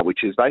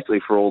 which is basically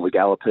for all the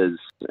gallopers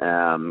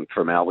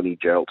from Albany,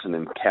 Geraldton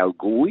and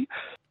Kalgoorlie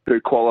who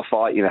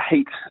qualify in a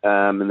heat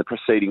in the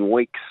preceding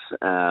weeks,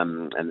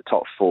 and the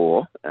top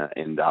 4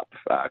 end up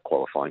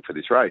qualifying for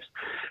this race.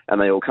 And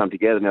they all come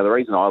together. Now, the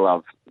reason I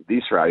love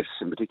this race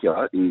in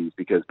particular is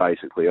because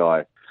basically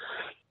I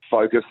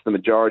focus the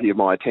majority of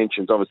my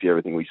attentions, obviously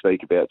everything we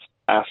speak about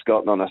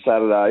Ascot on a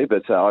Saturday,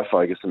 but I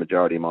focus the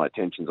majority of my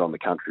attentions on the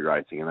country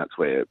racing, and that's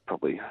where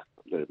probably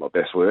my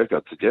best work,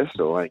 I'd suggest,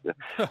 or like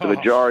the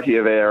majority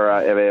of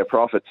our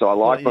profits. So I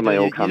like when they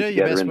all come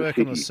together in the city. You do your best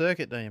work on the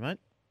circuit, don't you, mate?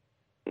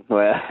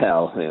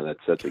 Well, yeah,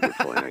 that's a good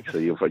point.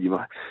 Actually, you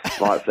might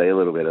see a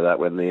little bit of that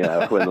when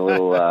the when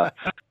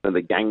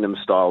the Gangnam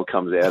Style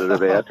comes out at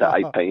about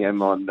 8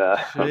 p.m. on.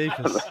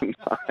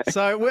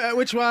 So,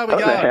 which way are we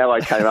going? I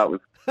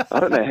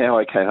don't know how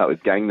I came up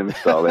with Gangnam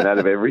Style. And out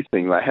of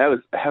everything, like how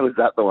is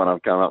that the one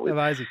I've come up with?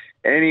 Amazing.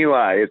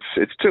 Anyway,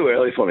 it's too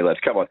early for me. Let's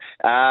come on.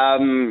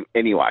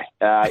 Anyway,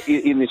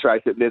 in this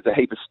race, there's a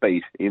heap of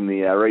speed in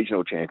the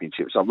regional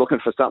championship. So I'm looking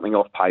for something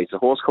off pace. A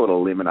horse called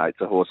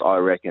Eliminate's a horse I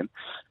reckon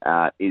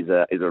is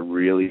a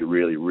really,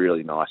 really,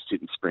 really nice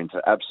sitting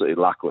sprinter. Absolutely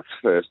luckless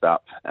first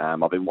up.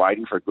 I've been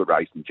waiting for a good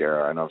race in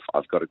Gera, and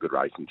I've got a good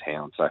race in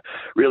town. So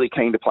really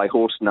keen to play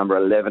horse number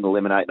 11,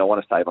 Eliminate, and I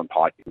want to save on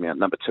Pike Mount.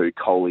 Number 2,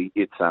 Coley.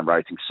 It's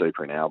racing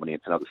super in Albany.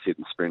 It's another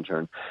sitting sprinter,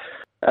 and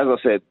as I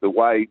said, the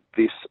way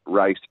this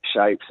race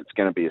shapes, it's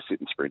going to be a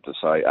sitting sprinter.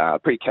 So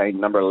pretty keen,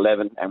 number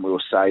 11, and we'll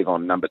save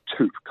on number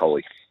 2,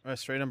 Coley.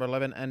 Race 3, number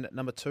 11, and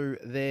number 2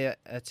 there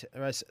at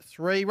race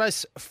 3.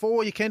 Race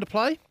 4, you keen to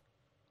play?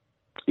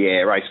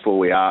 Yeah, race 4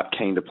 we are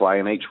keen to play,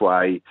 and each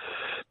way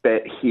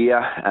bet here.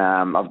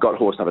 I've got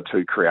horse number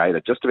 2,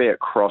 Creator, just about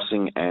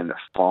crossing and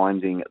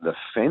finding the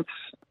fence.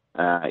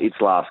 Its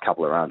last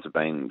couple of runs have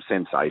been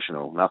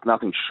sensational,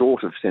 nothing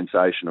short of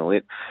sensational.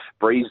 It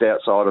breezed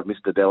outside of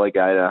Mr.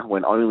 Delegator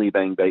when only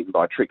being beaten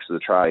by Tricks of the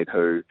Trade,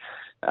 who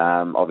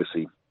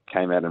obviously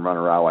came out and run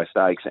a railway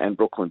stakes, and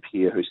Brooklyn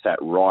Pier, who sat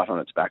right on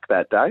its back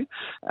that day.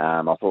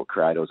 I thought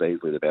Creator was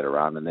easily the better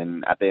run. And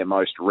then at their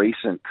most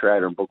recent,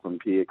 Creator and Brooklyn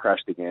Pier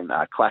clashed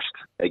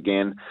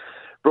again,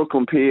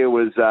 Brooklyn Pier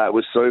was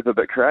super,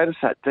 but Creator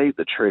sat deep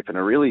the trip, and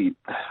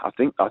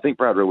I think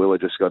Brad Rawiller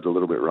just got a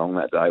little bit wrong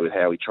that day with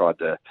how he tried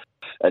to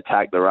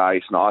attack the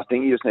race. And I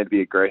think you just need to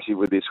be aggressive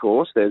with this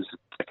horse. There's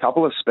a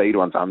couple of speed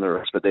ones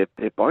under us, but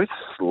they're both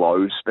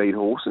slow speed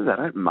horses. They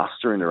don't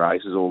muster in the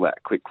races all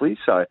that quickly.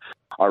 So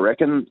I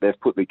reckon they've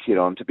put the kid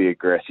on to be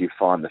aggressive,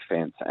 find the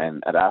fence,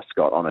 and at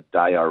Ascot on a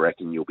day, I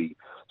reckon you'll be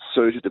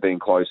suited to being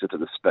closer to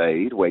the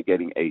speed. We're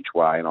getting each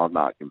way, and I'd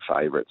mark him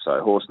favourite. So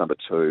horse number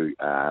 2,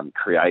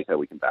 Creator,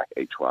 we can back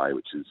each way,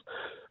 which is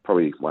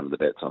probably one of the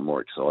bets I'm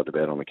more excited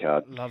about on the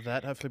card. Love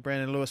that. Hopefully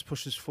Brandon Lewis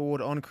pushes forward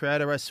on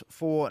Creator. Race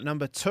 4,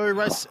 number 2.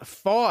 Race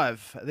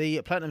 5,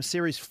 the Platinum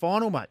Series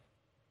final, mate.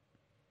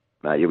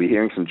 Mate, you'll be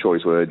hearing some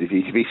choice words. If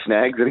he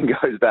snags it and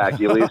goes back,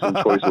 you'll hear some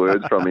choice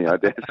words from me, I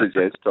dare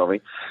suggest,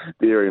 Tommy.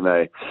 Deary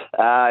me.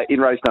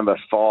 In race number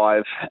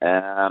 5,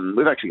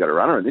 we've actually got a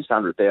runner in this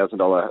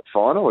 $100,000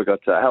 final. We've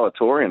got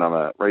Halatorian I'm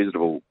a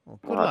reasonable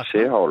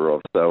shareholder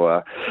of.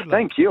 So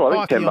thank you.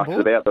 I think $10 is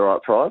about the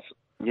right price.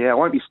 Yeah, I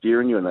won't be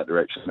steering you in that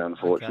direction,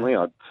 unfortunately.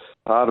 Okay.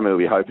 Part of me will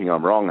be hoping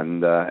I'm wrong,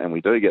 and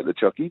we do get the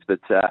jockeys. But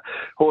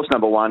horse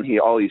number 1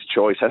 here, Ollie's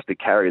Choice, has to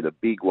carry the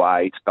big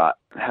weight, but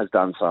has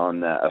done so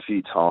on a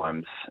few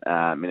times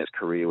in its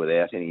career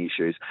without any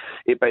issues.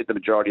 It beat the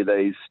majority of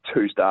these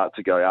 2 starts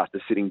ago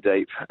after sitting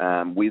deep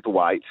with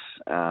weights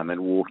and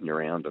walking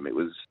around them. It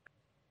was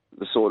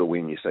the sort of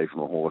win you see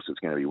from a horse that's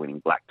going to be winning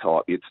black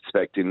type. You'd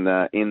expect in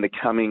the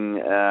coming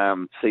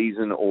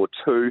season or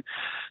 2.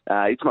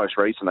 Its most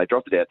recent, they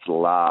dropped it out to the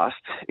last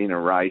in a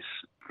race.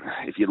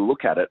 If you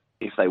look at it,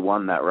 if they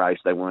won that race,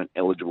 they weren't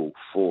eligible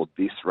for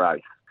this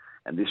race.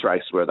 And this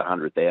race was worth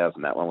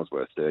 100,000. That one was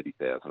worth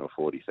 30,000 or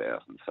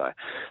 40,000. So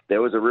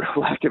there was a real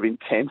lack of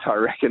intent, I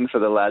reckon, for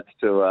the lads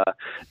to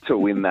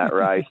win that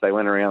race. They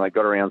went around, they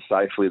got around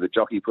safely. The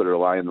jockey put it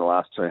away in the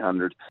last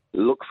 200.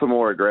 Look for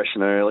more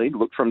aggression early.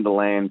 Look for them to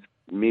land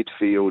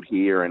midfield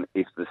here. And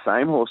if the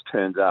same horse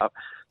turns up,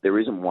 there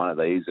isn't one of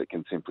these that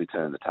can simply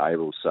turn the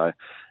tables. So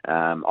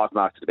I've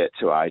marked it about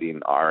 280,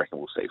 and I reckon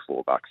we'll see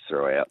 $4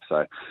 throughout.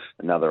 So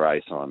another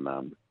race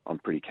I'm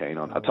pretty keen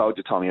on. I told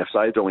you, Tommy, I've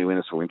saved all my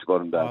winners for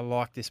Winterbottom Day. I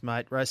like this,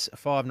 mate. Race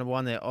 5, number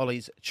 1 there,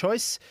 Ollie's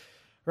Choice.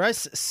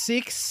 Race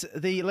 6,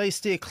 the Lee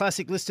Steer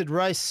Classic listed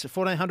race,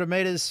 1,400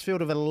 metres,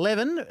 field of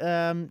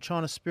 11.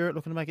 China Spirit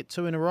looking to make it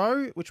 2 in a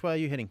row. Which way are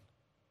you heading?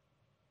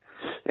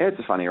 Yeah, it's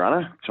a funny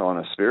runner,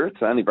 China Spirit.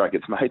 Only broke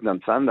its maiden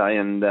on Sunday,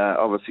 and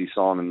obviously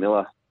Simon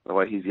Miller, the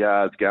way his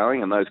yard's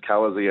going and those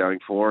colours are going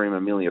for him,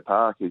 Amelia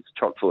Park, is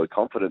chock full of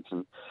confidence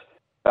and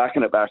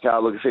backing it back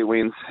up. Look, if he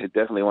wins, it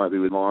definitely won't be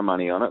with my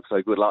money on it,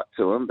 so good luck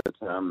to him. But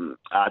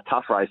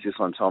tough race this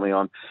one, Tommy.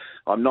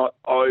 I'm not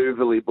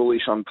overly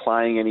bullish on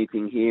playing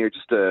anything here.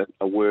 Just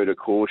a word of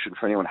caution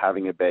for anyone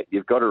having a bet.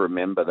 You've got to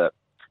remember that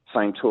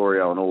St.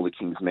 Torio and All the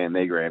King's Men,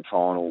 their grand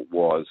final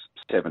was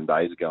 7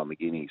 days ago in the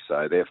Guineas.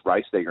 So they've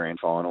raced their grand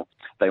final.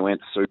 They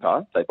went to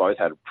Super. They both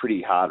had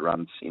pretty hard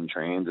runs in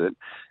transit,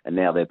 and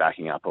now they're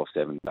backing up off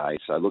 7 days.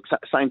 So look,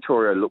 St.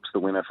 Torio looks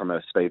the winner from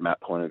a speed map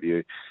point of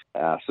view.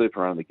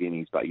 Super run the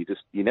Guineas, but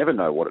you never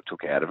know what it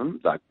took out of them,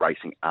 like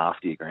racing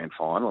after your grand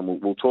final.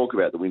 And we'll talk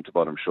about the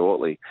Winterbottom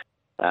shortly.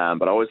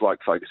 But I always like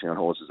focusing on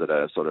horses that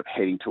are sort of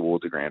heading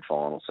towards a grand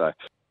final. So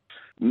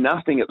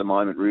nothing at the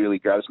moment really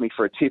grabs me.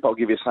 For a tip, I'll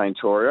give you St.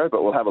 Torio,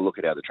 but we'll have a look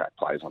at how the track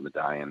plays on the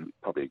day, and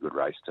probably a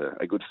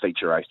good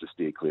feature race to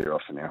steer clear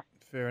of for now.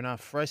 Fair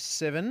enough. Race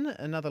 7,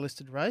 another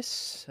listed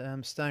race,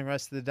 staying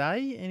race of the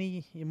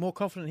day. You're more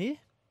confident here?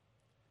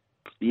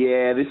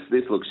 Yeah,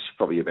 this looks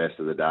probably your best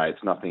of the day.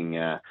 It's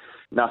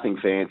nothing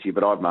fancy,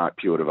 but I'd mark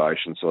Pure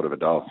Devotion sort of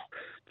 $1.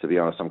 To be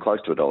honest, I'm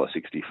close to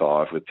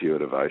 $1.65 with Pure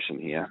Devotion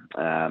here.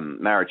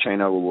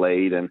 Maricino will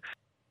lead, and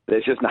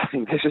there's just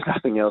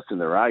nothing else in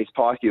the race.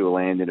 Pikey will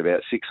land in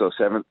about 6th or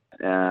 7th.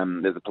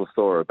 There's a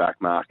plethora of back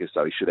markers,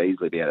 so he should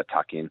easily be able to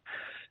tuck in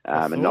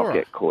and not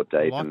get caught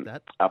deep. I like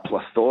that. A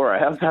plethora.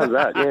 How's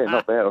that? Yeah,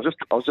 not bad.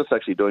 I was just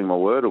actually doing my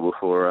Wordle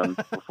before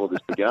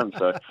this began,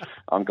 so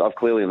I'm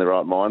clearly in the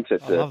right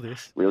mindset to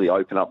really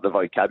open up the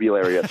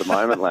vocabulary at the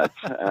moment, lads.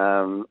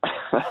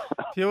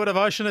 Pure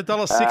Devotion,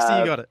 $1.60.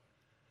 You got it.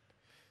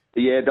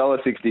 Yeah,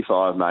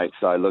 $1.65, mate.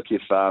 So look, if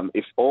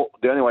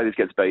the only way this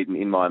gets beaten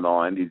in my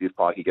mind is if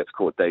Pikey gets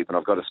caught deep, and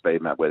I've got a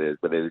speed map where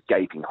there's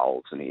gaping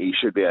holes, and he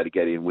should be able to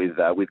get in with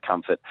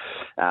comfort.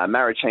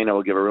 Maricino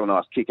will give a real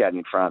nice kick out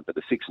in front, but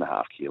the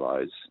 6.5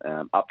 kilos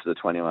up to the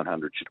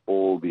 2100 should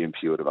all be in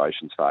Pure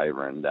Devotion's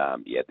favour. And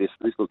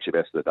this looks your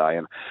best of the day.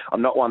 And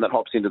I'm not one that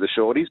hops into the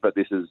shorties, but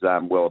this is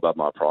well above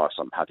my price.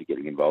 I'm happy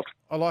getting involved.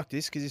 I like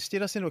this because you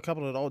steered us into a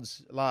couple of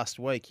odds last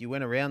week. You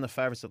went around the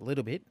favourites a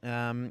little bit,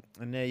 and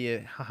now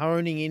you're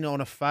honing in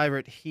on a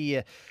favourite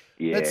here.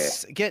 Yeah.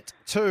 Let's get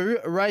to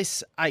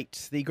race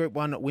 8. The Group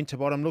 1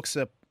 Winterbottom looks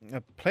a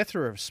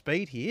plethora of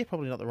speed here.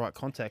 Probably not the right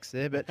contacts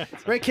there, but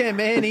Red Can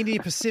Man,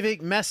 India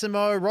Pacific,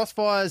 Massimo,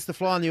 Rothfire's the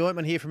fly in the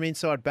ointment here from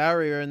inside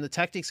barrier, and the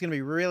tactics going to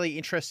be really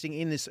interesting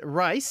in this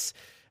race.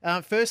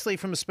 Firstly,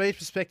 from a speed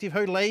perspective,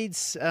 who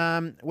leads?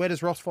 Where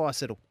does Rothfire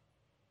settle?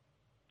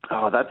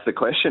 Oh, that's the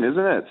question,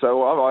 isn't it?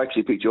 So I've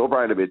actually picked your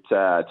brain a bit,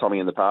 Tommy,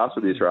 in the past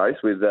with this race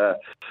with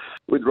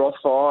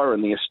Rothfire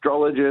and the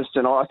Astrologist,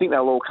 and I think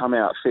they'll all come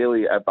out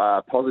fairly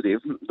positive.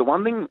 The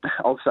one thing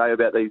I'll say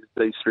about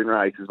these sprint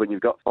races, when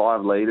you've got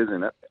 5 leaders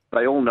in it,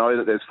 they all know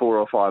that there's 4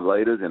 or 5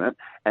 leaders in it,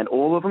 and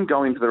all of them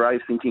go into the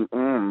race thinking,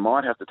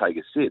 might have to take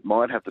a sit,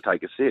 might have to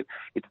take a sit.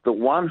 It's the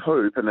one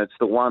hoop and it's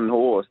the one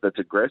horse that's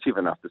aggressive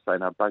enough to say,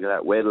 no, bugger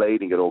that, we're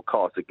leading at all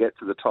costs. It gets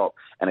to the top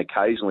and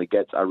occasionally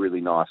gets a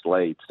really nice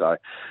lead. So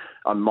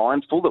I'm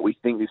mindful that we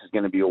think this is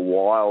going to be a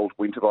wild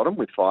Winterbottom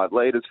with 5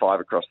 leaders, 5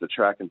 across the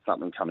track and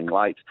something coming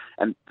late.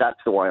 And that's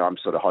the way I'm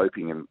sort of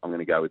hoping, and I'm going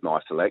to go with my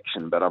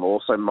selection. But I'm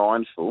also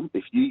mindful,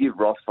 if you give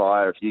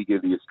Rothfire, if you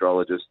give the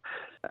Astrologist,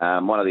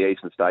 one of the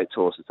Eastern States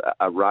horses,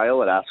 a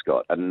rail at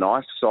Ascot, a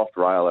nice soft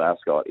rail at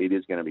Ascot, it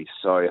is going to be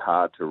so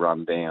hard to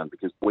run down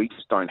because we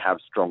just don't have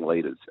strong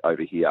leaders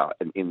over here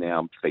in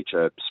our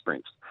feature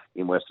sprints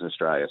in Western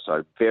Australia.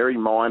 So very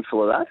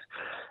mindful of that.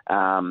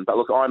 But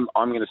look, I'm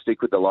going to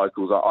stick with the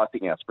locals. I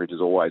think our sprinters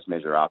always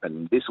measure up,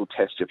 and this will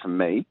test you for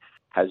me.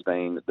 Has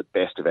been the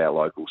best of our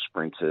local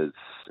sprinters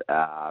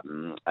at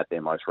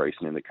their most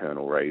recent in the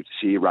Colonel Reeves.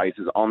 She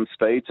races on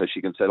speed, so she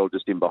can settle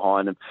just in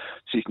behind him.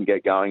 She can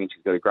get going, and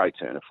she's got a great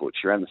turn of foot.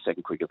 She ran the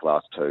second quickest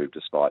last 2,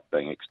 despite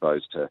being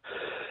exposed to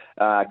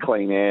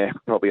clean air,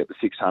 probably at the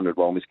 600,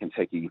 while Miss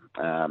Kentucky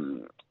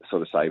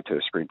sort of saved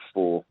her sprint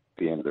for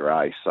the end of the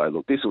race. So,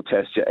 look, this will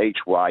test you each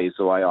way is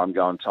the way I'm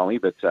going, Tommy.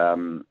 But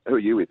who are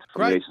you with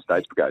from the Eastern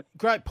States Brigade?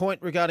 Great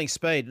point regarding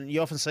speed.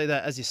 You often see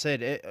that, as you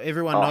said,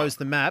 everyone knows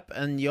the map,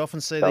 and you often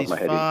see these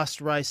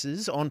fast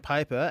races on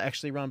paper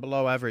actually run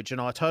below average.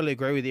 And I totally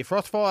agree with you. If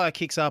Rothfire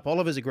kicks up,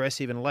 Oliver's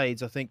aggressive and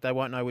leads, I think they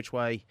won't know which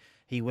way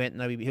he went,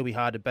 and he'll be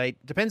hard to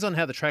beat. Depends on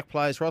how the track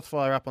plays.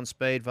 Rothfire up on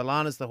speed.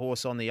 Valana's the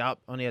horse on the up.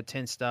 Only had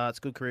 10 starts.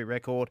 Good career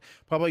record.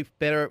 Probably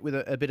better with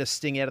a bit of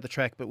sting out of the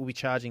track, but will be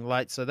charging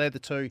late. So they're the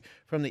 2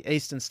 from the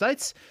Eastern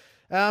States.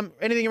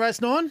 Anything in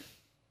race 9?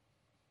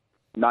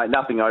 No,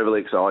 nothing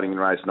overly exciting in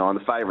race 9.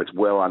 The favourite's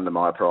well under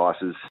my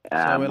prices.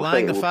 So we're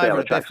laying the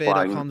favourite at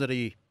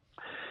betfair.com.au.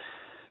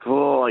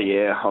 Oh,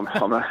 yeah. I'm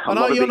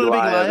not a big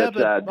layer,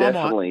 but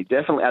definitely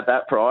at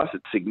that price,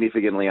 it's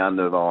significantly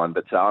under mine.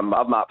 But I'm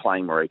not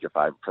playing Marika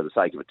favourite. For the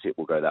sake of a tip,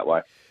 we'll go that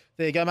way.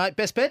 There you go, mate.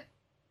 Best bet?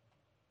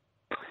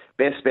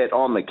 Best bet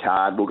on the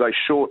card. We'll go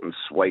short and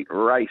sweet.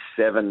 Race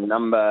 7,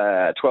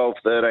 number 12,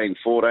 13,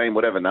 14,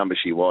 whatever number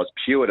she was.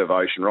 Pure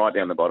Devotion, right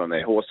down the bottom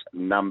there. Horse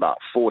number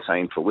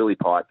 14 for Willie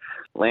Pike.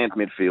 Land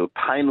midfield.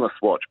 Painless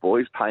watch,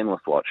 boys.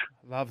 Painless watch.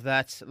 Love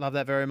that. Love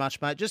that very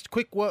much, mate. Just a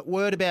quick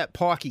word about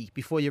Pikey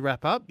before you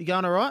wrap up. You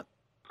going all right?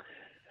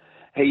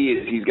 He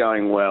is. He's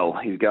going well.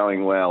 I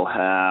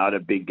had a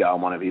big go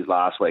on one of his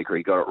last week where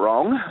he got it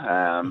wrong.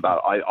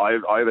 But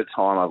over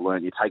time, I've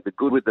learned you take the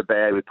good with the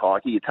bad with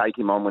Pikey. You take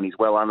him on when he's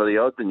well under the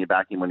odds, and you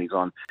back him when he's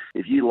on.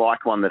 If you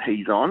like one that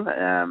he's on,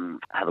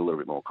 have a little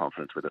bit more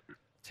confidence with it.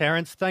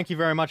 Terence, thank you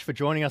very much for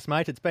joining us,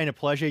 mate. It's been a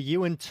pleasure.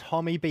 You and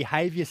Tommy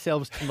behave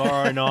yourselves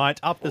tomorrow night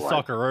up the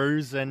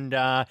Socceroos, and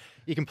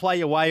you can play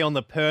your way on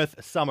the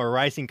Perth Summer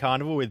Racing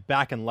Carnival with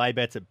back and lay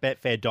bets at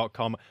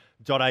betfair.com.au.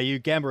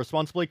 Gamble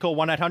responsibly. Call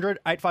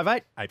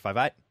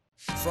 1-800-858-858.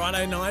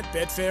 Friday night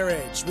Betfair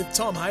Edge with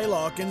Tom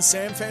Haylock and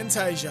Sam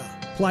Fantasia.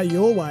 Play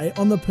your way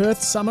on the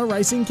Perth Summer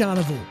Racing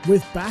Carnival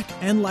with back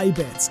and lay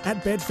bets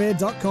at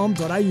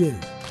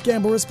betfair.com.au.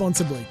 Gamble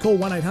responsibly. Call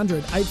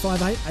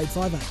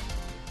 1-800-858-858.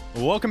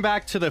 Welcome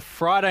back to the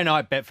Friday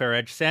night Betfair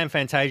Edge. Sam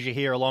Fantasia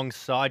here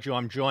alongside you.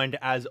 I'm joined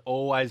as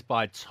always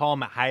by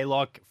Tom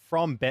Haylock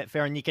from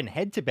Betfair, and you can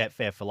head to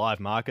Betfair for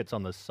live markets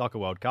on the Soccer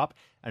World Cup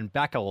and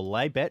back a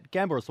lay bet.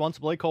 Gamble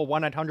responsibly. Call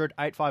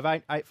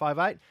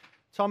 1-800-858-858.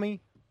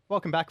 Tommy,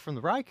 welcome back from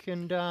the break,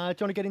 and do you want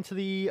to get into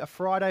the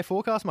Friday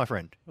forecast, my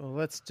friend? Well,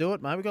 let's do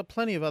it, mate. We've got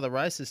plenty of other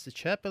races to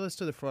chat, but let's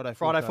do the Friday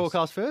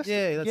forecast first?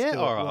 Yeah, let's do it.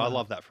 All right, I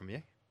love that from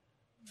you.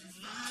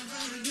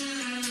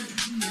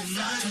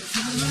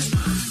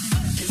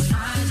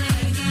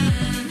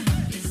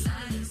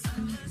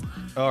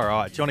 All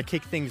right. Do you want to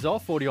kick things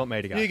off, or do you want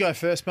me to go? You go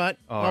first, mate.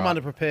 I'm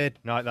underprepared.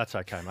 No, that's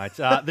okay, mate.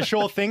 The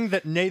sure thing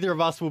that neither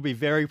of us will be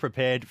very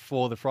prepared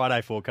for the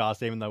Friday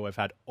forecast, even though we've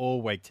had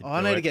all week to do it.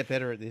 I need to get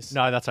better at this.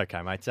 No, that's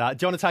okay, mate. Do you want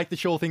to take the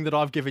sure thing that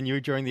I've given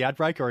you during the ad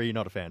break, or are you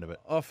not a fan of it?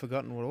 I've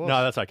forgotten what it was.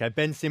 No, that's okay.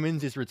 Ben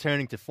Simmons is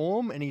returning to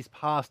form, and he's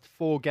past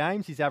 4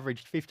 games. He's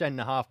averaged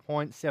 15.5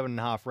 points,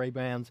 7.5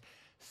 rebounds,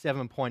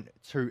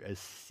 7.2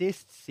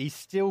 assists. He's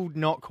still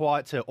not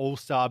quite to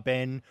All-Star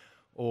Ben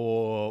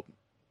or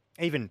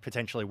even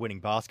potentially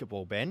winning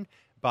basketball Ben,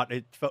 but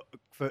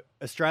for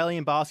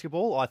Australian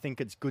basketball, I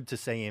think it's good to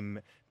see him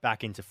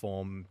back into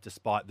form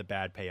despite the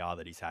bad PR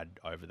that he's had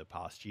over the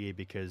past year,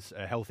 because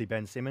a healthy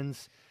Ben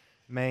Simmons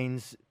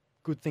means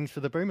good things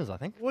for the Boomers, I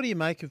think. What do you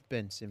make of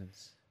Ben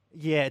Simmons?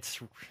 Yeah, it's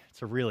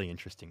a really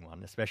interesting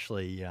one,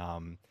 especially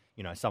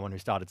someone who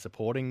started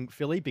supporting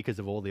Philly because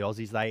of all the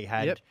Aussies they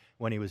had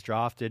when he was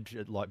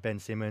drafted, like Ben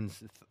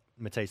Simmons,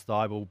 Matisse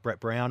Thybulle, Brett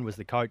Brown was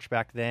the coach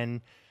back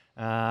then.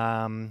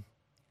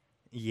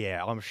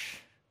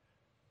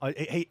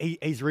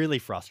 He's really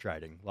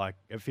frustrating. Like,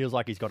 it feels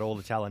like he's got all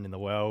the talent in the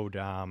world.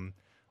 I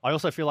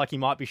also feel like he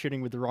might be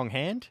shooting with the wrong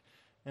hand.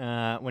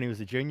 When he was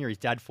a junior, his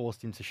dad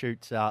forced him to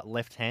shoot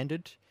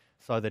left-handed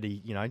so that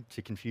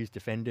to confuse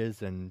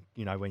defenders and,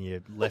 when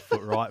you're left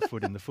foot, right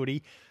foot in the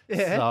footy.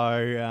 Yeah.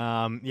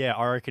 So,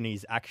 I reckon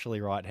he's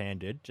actually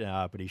right-handed,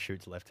 but he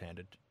shoots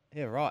left-handed.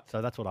 Yeah, right.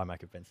 So that's what I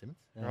make of Ben Simmons.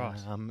 Right.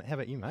 How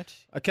about you, mate?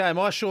 Okay,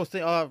 my sure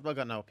thing. I've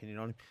got no opinion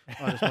on him.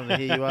 I just wanted to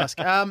hear you ask.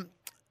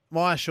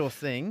 My sure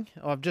thing.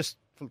 I've just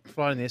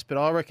floating this, but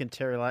I reckon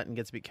Terry Layton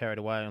gets a bit carried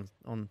away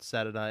on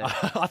Saturday.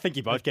 I think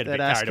you both get a bit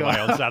carried away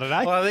on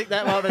Saturday. Well, I think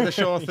that might be the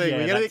sure thing. Yeah,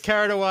 We get a bit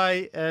carried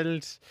away,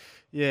 and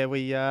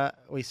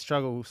we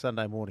struggle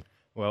Sunday morning.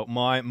 Well,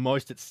 my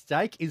most at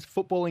stake is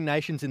footballing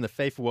nations in the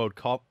FIFA World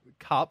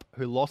Cup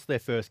who lost their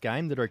first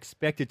game that are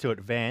expected to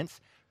advance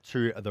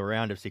to the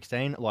round of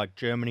 16, like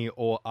Germany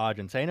or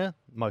Argentina.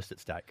 Most at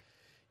stake.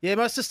 Yeah,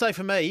 most at stake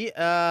for me.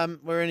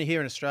 We're only here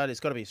in Australia. It's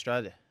got to be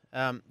Australia.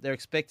 They're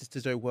expected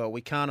to do well.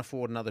 We can't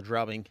afford another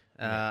drubbing,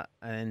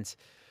 and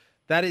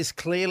that is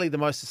clearly the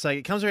most at stake.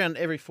 It comes around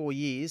every 4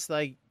 years.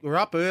 They were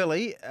up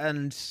early,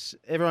 and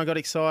everyone got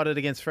excited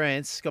against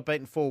France. Got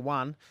beaten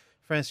 4-1.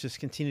 France just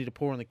continued to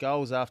pour in the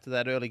goals after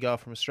that early goal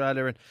from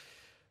Australia, and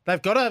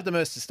they've got to have the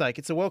most at stake.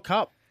 It's a World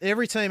Cup.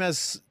 Every team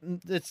has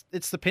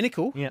it's the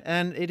pinnacle,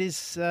 and it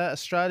is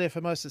Australia for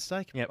most at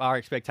stake. Yep, our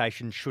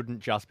expectation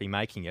shouldn't just be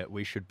making it.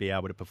 We should be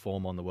able to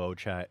perform on the world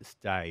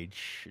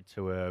stage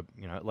to a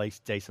at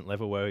least decent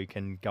level where we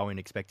can go in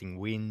expecting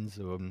wins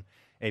or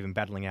even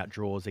battling out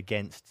draws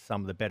against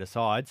some of the better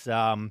sides.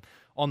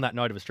 On that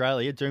note of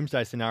Australia,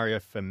 doomsday scenario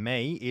for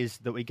me is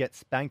that we get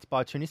spanked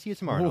by Tunisia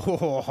tomorrow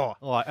night.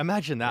 Like,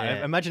 imagine that.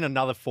 Yeah. Imagine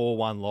another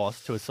 4-1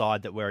 loss to a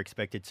side that we're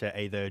expected to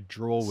either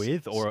draw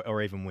with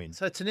or even win.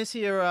 So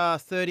Tunisia are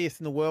 30th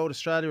in the world.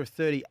 Australia are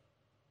 38th,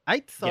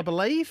 I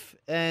believe.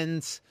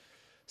 And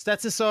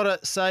stats are sort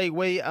of say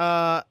we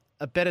are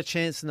a better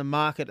chance in the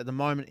market at the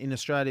moment in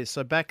Australia.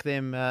 So back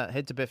them,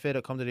 head to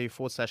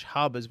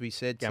betfair.com.au/hub, as we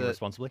said. Gamble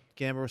responsibly.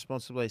 Gamble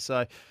responsibly.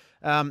 So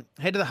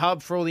head to the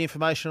hub for all the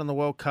information on the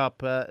World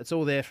Cup. It's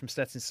all there from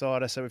Stats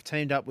Insider. So we've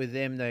teamed up with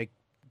them. They're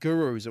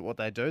gurus at what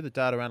they do, the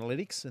data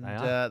analytics,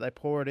 and they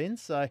pour it in.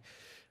 So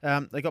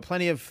they've got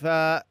plenty of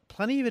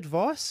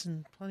advice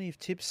and plenty of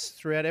tips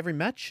throughout every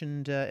match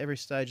and every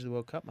stage of the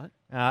World Cup,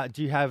 mate.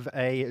 Do you have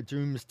a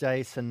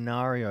doomsday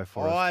scenario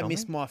for us, I Tommy?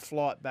 missed my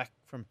flight back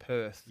from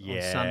Perth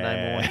on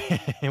Sunday morning.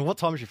 And what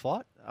time is your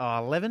flight?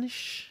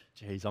 11-ish.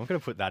 Jeez, I'm going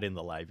to put that in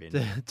the lay bin.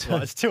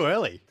 Well, it's too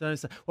early.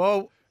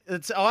 Well,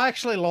 I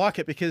actually like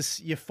it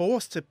because you're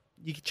forced to.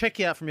 You can check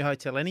out from your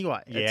hotel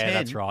anyway. At 10.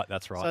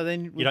 That's right. So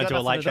then you don't do a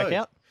late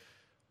checkout?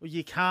 Well,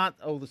 you can't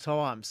all the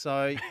time.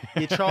 So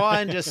you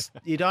try and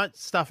you don't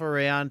stuff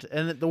around.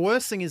 And the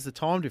worst thing is the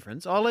time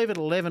difference. I leave at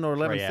 11 or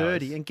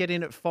 11:30 and get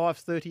in at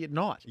 5:30 at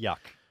night. Yuck.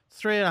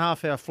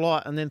 3.5 hour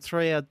flight and then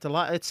 3 hour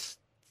delay.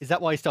 Is that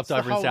why you stopped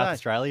over in South day.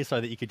 Australia so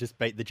that you could just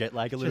beat the jet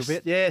lag a little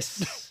bit?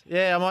 Yes.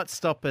 Yeah, I might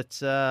stop at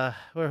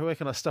where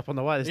can I stop on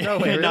the way? There's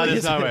nowhere. No, really,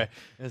 there's nowhere.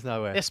 There's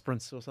nowhere.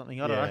 Esperance or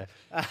something. I don't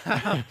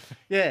know.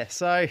 Yeah.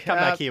 So come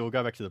back here. We'll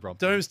go back to the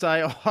Brompton.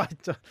 Doomsday.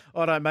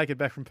 I don't make it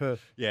back from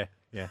Perth. Yeah.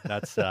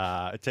 That's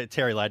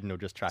Terry Layden will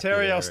just track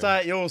Terry, you. I'll stay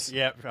at yours.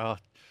 Yep. Oh,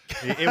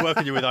 he'll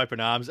welcome you with open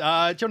arms. Do you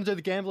want to do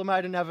the gambler,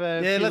 mate, and have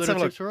a few let's have a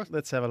little look. tips for us?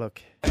 Let's have a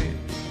look.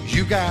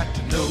 You got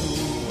to know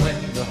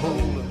when to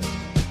hold up,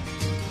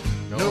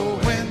 know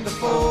when to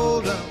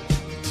fold up,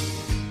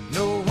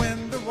 know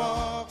when to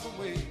walk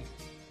away.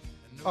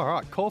 All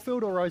right,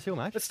 Caulfield or Rosehill,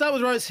 mate? Let's start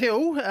with Rose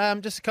Hill.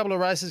 Just a couple of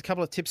races, a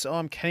couple of tips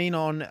I'm keen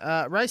on.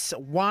 Race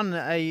 1,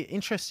 a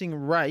interesting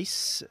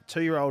race,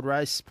 2-year-old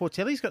race.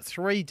 Portelli's got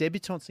 3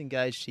 debutants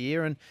engaged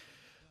here, and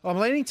I'm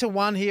leaning to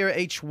one here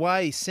each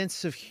way.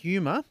 Sense of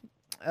humour.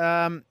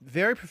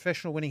 Very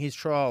professional winning his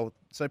trial.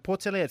 So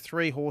Portelli had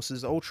 3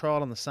 horses, all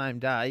trialled on the same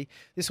day.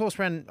 This horse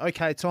ran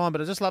okay time,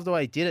 but I just love the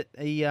way he did it.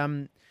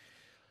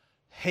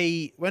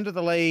 He went to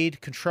the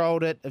lead,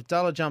 controlled it.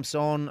 Abdullah jumps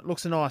on.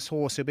 Looks a nice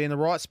horse. He'll be in the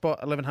right spot,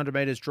 1,100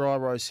 metres dry,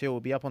 Rose Hill. Will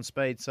be up on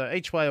speed. So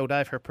each way all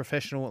day for a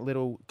professional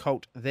little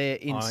colt there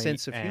in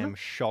Sense of I humour. am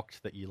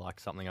shocked that you like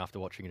something after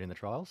watching it in the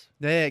trials.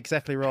 Yeah,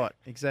 exactly right.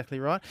 Exactly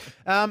right.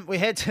 We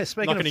had to,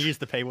 I'm not going to use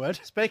the P word.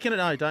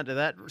 No, don't do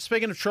that.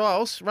 Speaking of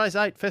trials, race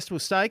 8, Festival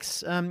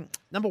Stakes.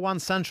 Number 1,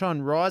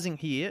 Sunshine Rising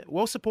here.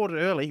 Well supported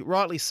early,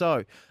 rightly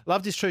so.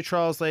 Loved his 2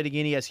 trials leading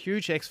in. He has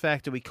huge X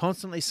factor. We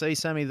constantly see,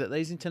 Sammy, that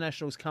these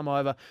internationals come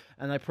over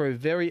and they prove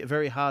very,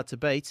 very hard to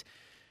beat.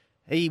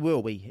 He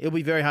will be. He'll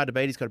be very hard to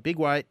beat. He's got a big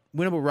weight,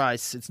 winnable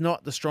race. It's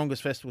not the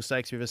strongest Festival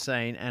Stakes we've ever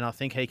seen, and I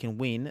think he can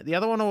win. The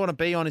other one I want to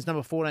be on is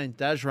number 14,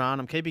 Dajran.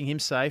 I'm keeping him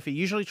safe. He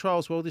usually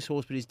trials well, this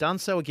horse, but he's done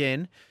so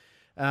again.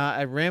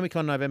 At Randwick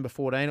on November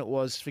 14 it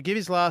was. Forgive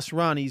his last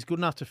run. He's good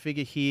enough to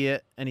figure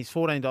here, and he's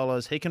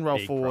 $14. He can roll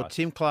Big forward. price.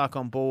 Tim Clark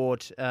on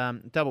board,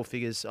 double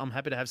figures. I'm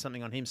happy to have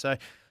something on him. So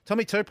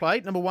Tommy 2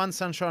 plate, number 1,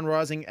 Sunshine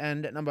Rising,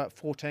 and number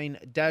 14,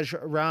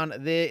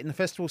 Dajran there in the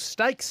Festival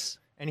Stakes.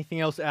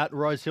 Anything else at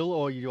Rosehill,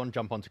 or you want to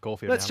jump onto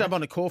Caulfield? Let's now, jump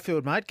on to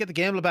Caulfield, mate. Get the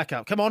gambler back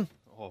up. Come on.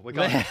 Oh, we're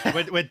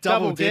double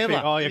Double dipping.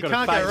 gambler. Oh, you've You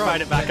got can't to go wrong.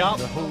 fade it back up.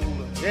 The hold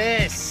up.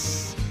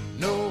 Yes.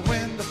 Know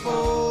when to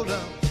fold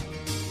up.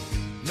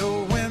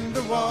 Know when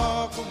to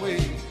walk away.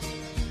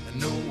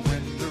 And know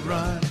when to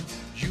run.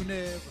 You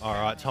never.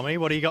 All right, Tommy,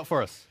 what do you got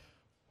for us?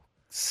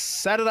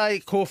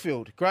 Saturday,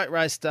 Caulfield. Great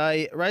race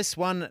day. Race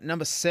 1,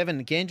 number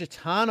 7,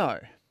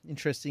 Gangitano.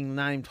 Interesting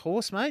named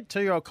horse, mate.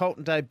 2-year-old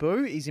Colton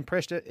debut. He's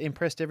impressed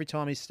every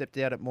time he's stepped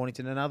out at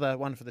Mornington. Another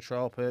one for the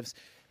trial perfs.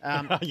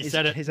 You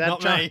said it, He's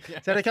not me.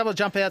 He's had a couple of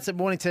jump outs at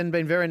Mornington,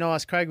 been very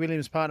nice. Craig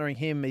Williams partnering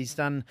him. He's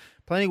done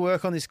plenty of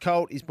work on this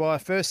colt. He's by a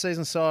first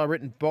season sire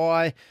written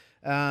by.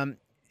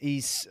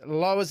 He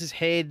lowers his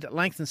head,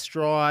 lengthens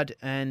stride,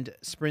 and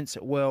sprints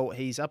well.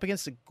 He's up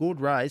against a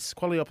good race,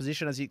 quality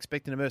opposition as you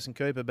expect in Emerson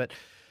Cooper, but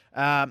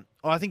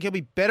I think he'll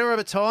be better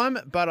over time,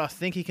 but I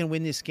think he can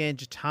win this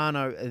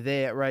Gangitano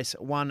there, race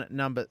 1,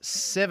 number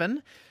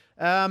 7.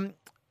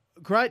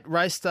 Great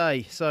race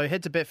day. So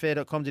head to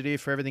betfair.com.au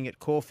for everything at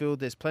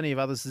Caulfield. There's plenty of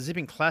others. The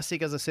Zipping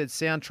Classic, as I said,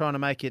 Sound trying to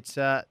make it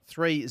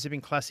 3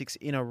 Zipping Classics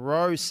in a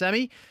row,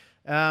 Sammy.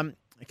 A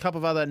couple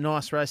of other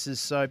nice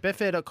races. So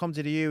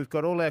betfair.com.au, we've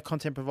got all our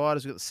content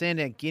providers. We've got the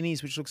Sandown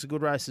Guineas, which looks a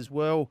good race as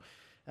well.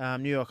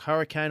 New York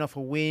Hurricane off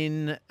a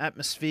win.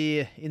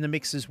 Atmosphere in the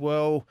mix as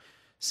well.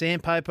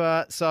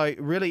 Sandpaper. So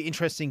really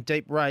interesting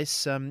deep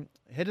race.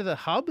 Head to the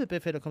hub at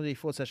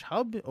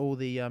betfair.com.au/hub. All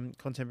the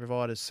content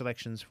providers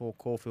selections for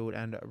Caulfield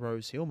and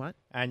Rose Hill, mate.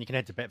 And you can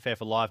head to Betfair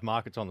for live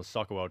markets on the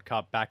Soccer World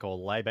Cup, back or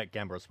layback.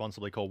 Gamble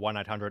responsibly. Call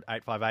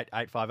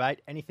 1-800-858-858.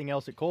 Anything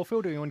else at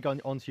Caulfield, or you want to go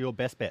on to your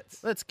best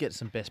bets? Let's get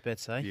some best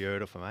bets, eh?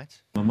 Beautiful,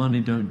 mate. My money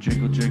don't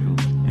jiggle, jiggle,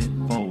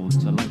 it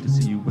folds. I like to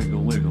see you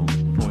wiggle, wiggle,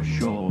 for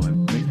sure. It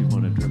makes me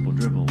want to dribble,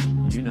 dribble.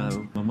 You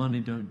know, my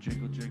money don't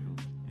jiggle, jiggle.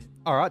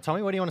 All right,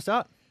 Tommy, where do you want to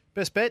start?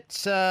 Best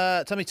bets,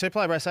 Tommy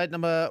 2-play, race 8,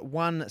 number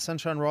 1,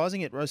 Sunshine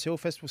Rising at Rose Hill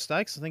Festival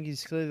Stakes. I think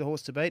he's clearly the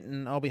horse to beat,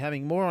 and I'll be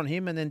having more on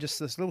him. And then just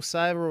this little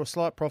saver or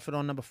slight profit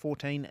on number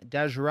 14,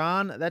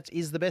 Dajran. That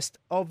is the best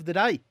of the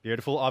day.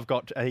 Beautiful. I've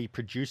got a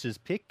producer's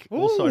pick,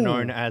 also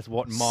known as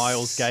what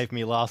Miles gave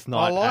me last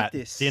night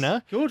at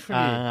dinner. Good for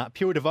you.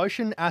 Pure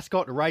Devotion,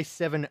 Ascot, race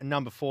 7,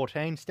 number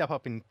 14. Step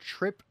up in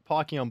trip,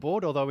 Pikey on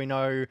board, although we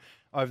know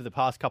over the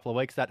past couple of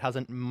weeks that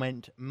hasn't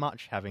meant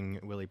much having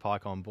Willie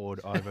Pike on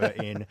board over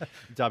in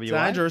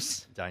WA.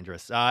 Dangerous.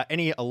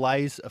 Any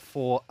lays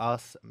for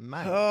us,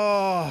 mate?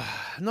 Oh,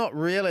 not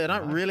really. I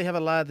don't really have a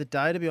lay of the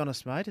day, to be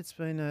honest, mate. It's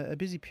been a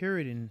busy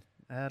period in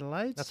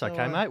Adelaide. That's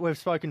okay, mate. We've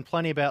spoken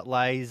plenty about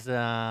lays,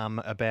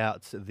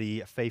 about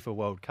the FIFA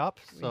World Cup.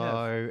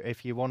 So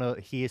if you want to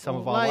hear some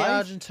of our lay lays,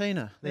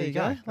 Argentina. There you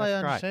go. That's Lay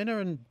great. Argentina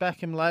and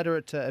back him later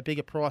at a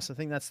bigger price. I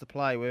think that's the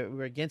play.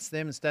 We're against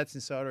them, and Stats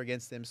Insider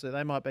against them, so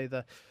they might be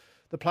the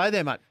play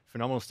there, mate.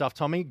 Phenomenal stuff,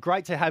 Tommy.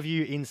 Great to have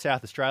you in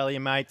South Australia,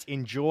 mate.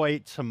 Enjoy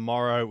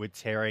tomorrow with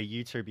Terry.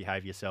 You two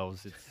behave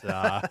yourselves. It's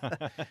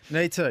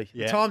Need to.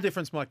 Yeah. The time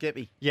difference might get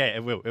me. Yeah,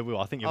 it will. It will.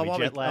 I think you'll be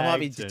jet lagged. I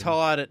might be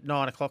tired at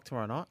 9 o'clock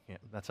tomorrow night. Yeah,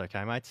 that's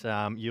okay, mate.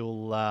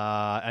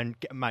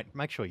 Mate,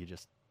 make sure you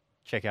just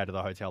check out of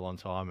the hotel on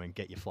time and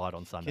get your flight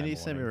on Sunday Can you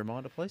morning. send me a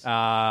reminder, please? Wake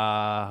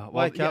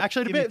up.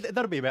 Actually,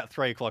 that'll be about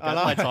 3 o'clock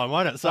Adelaide time,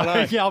 won't it? So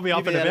yeah, I'll be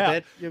up and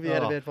about. You'll be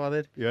out of bed by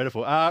then.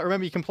 Beautiful.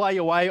 Remember, you can play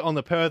your way on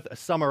the Perth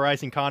Summer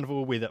Racing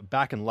Carnival with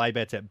back and lay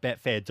bets at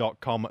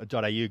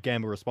betfair.com.au.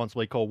 Gamble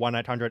responsibly. Call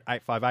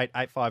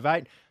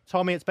 1-800-858-858.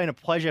 Tommy, it's been a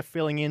pleasure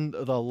filling in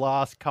the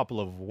last couple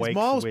of weeks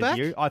Miles with back?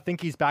 you. I think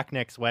he's back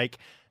next week.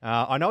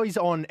 I know he's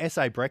on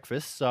SA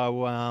Breakfast,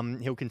 so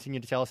he'll continue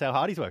to tell us how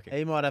hard he's working.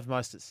 He might have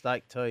most at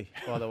stake too,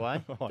 by the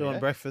way, doing yeah?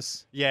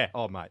 breakfast. Yeah.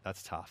 Oh, mate,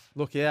 that's tough.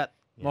 Look out.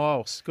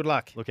 Miles, good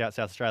luck. Look out,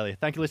 South Australia.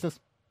 Thank you, listeners.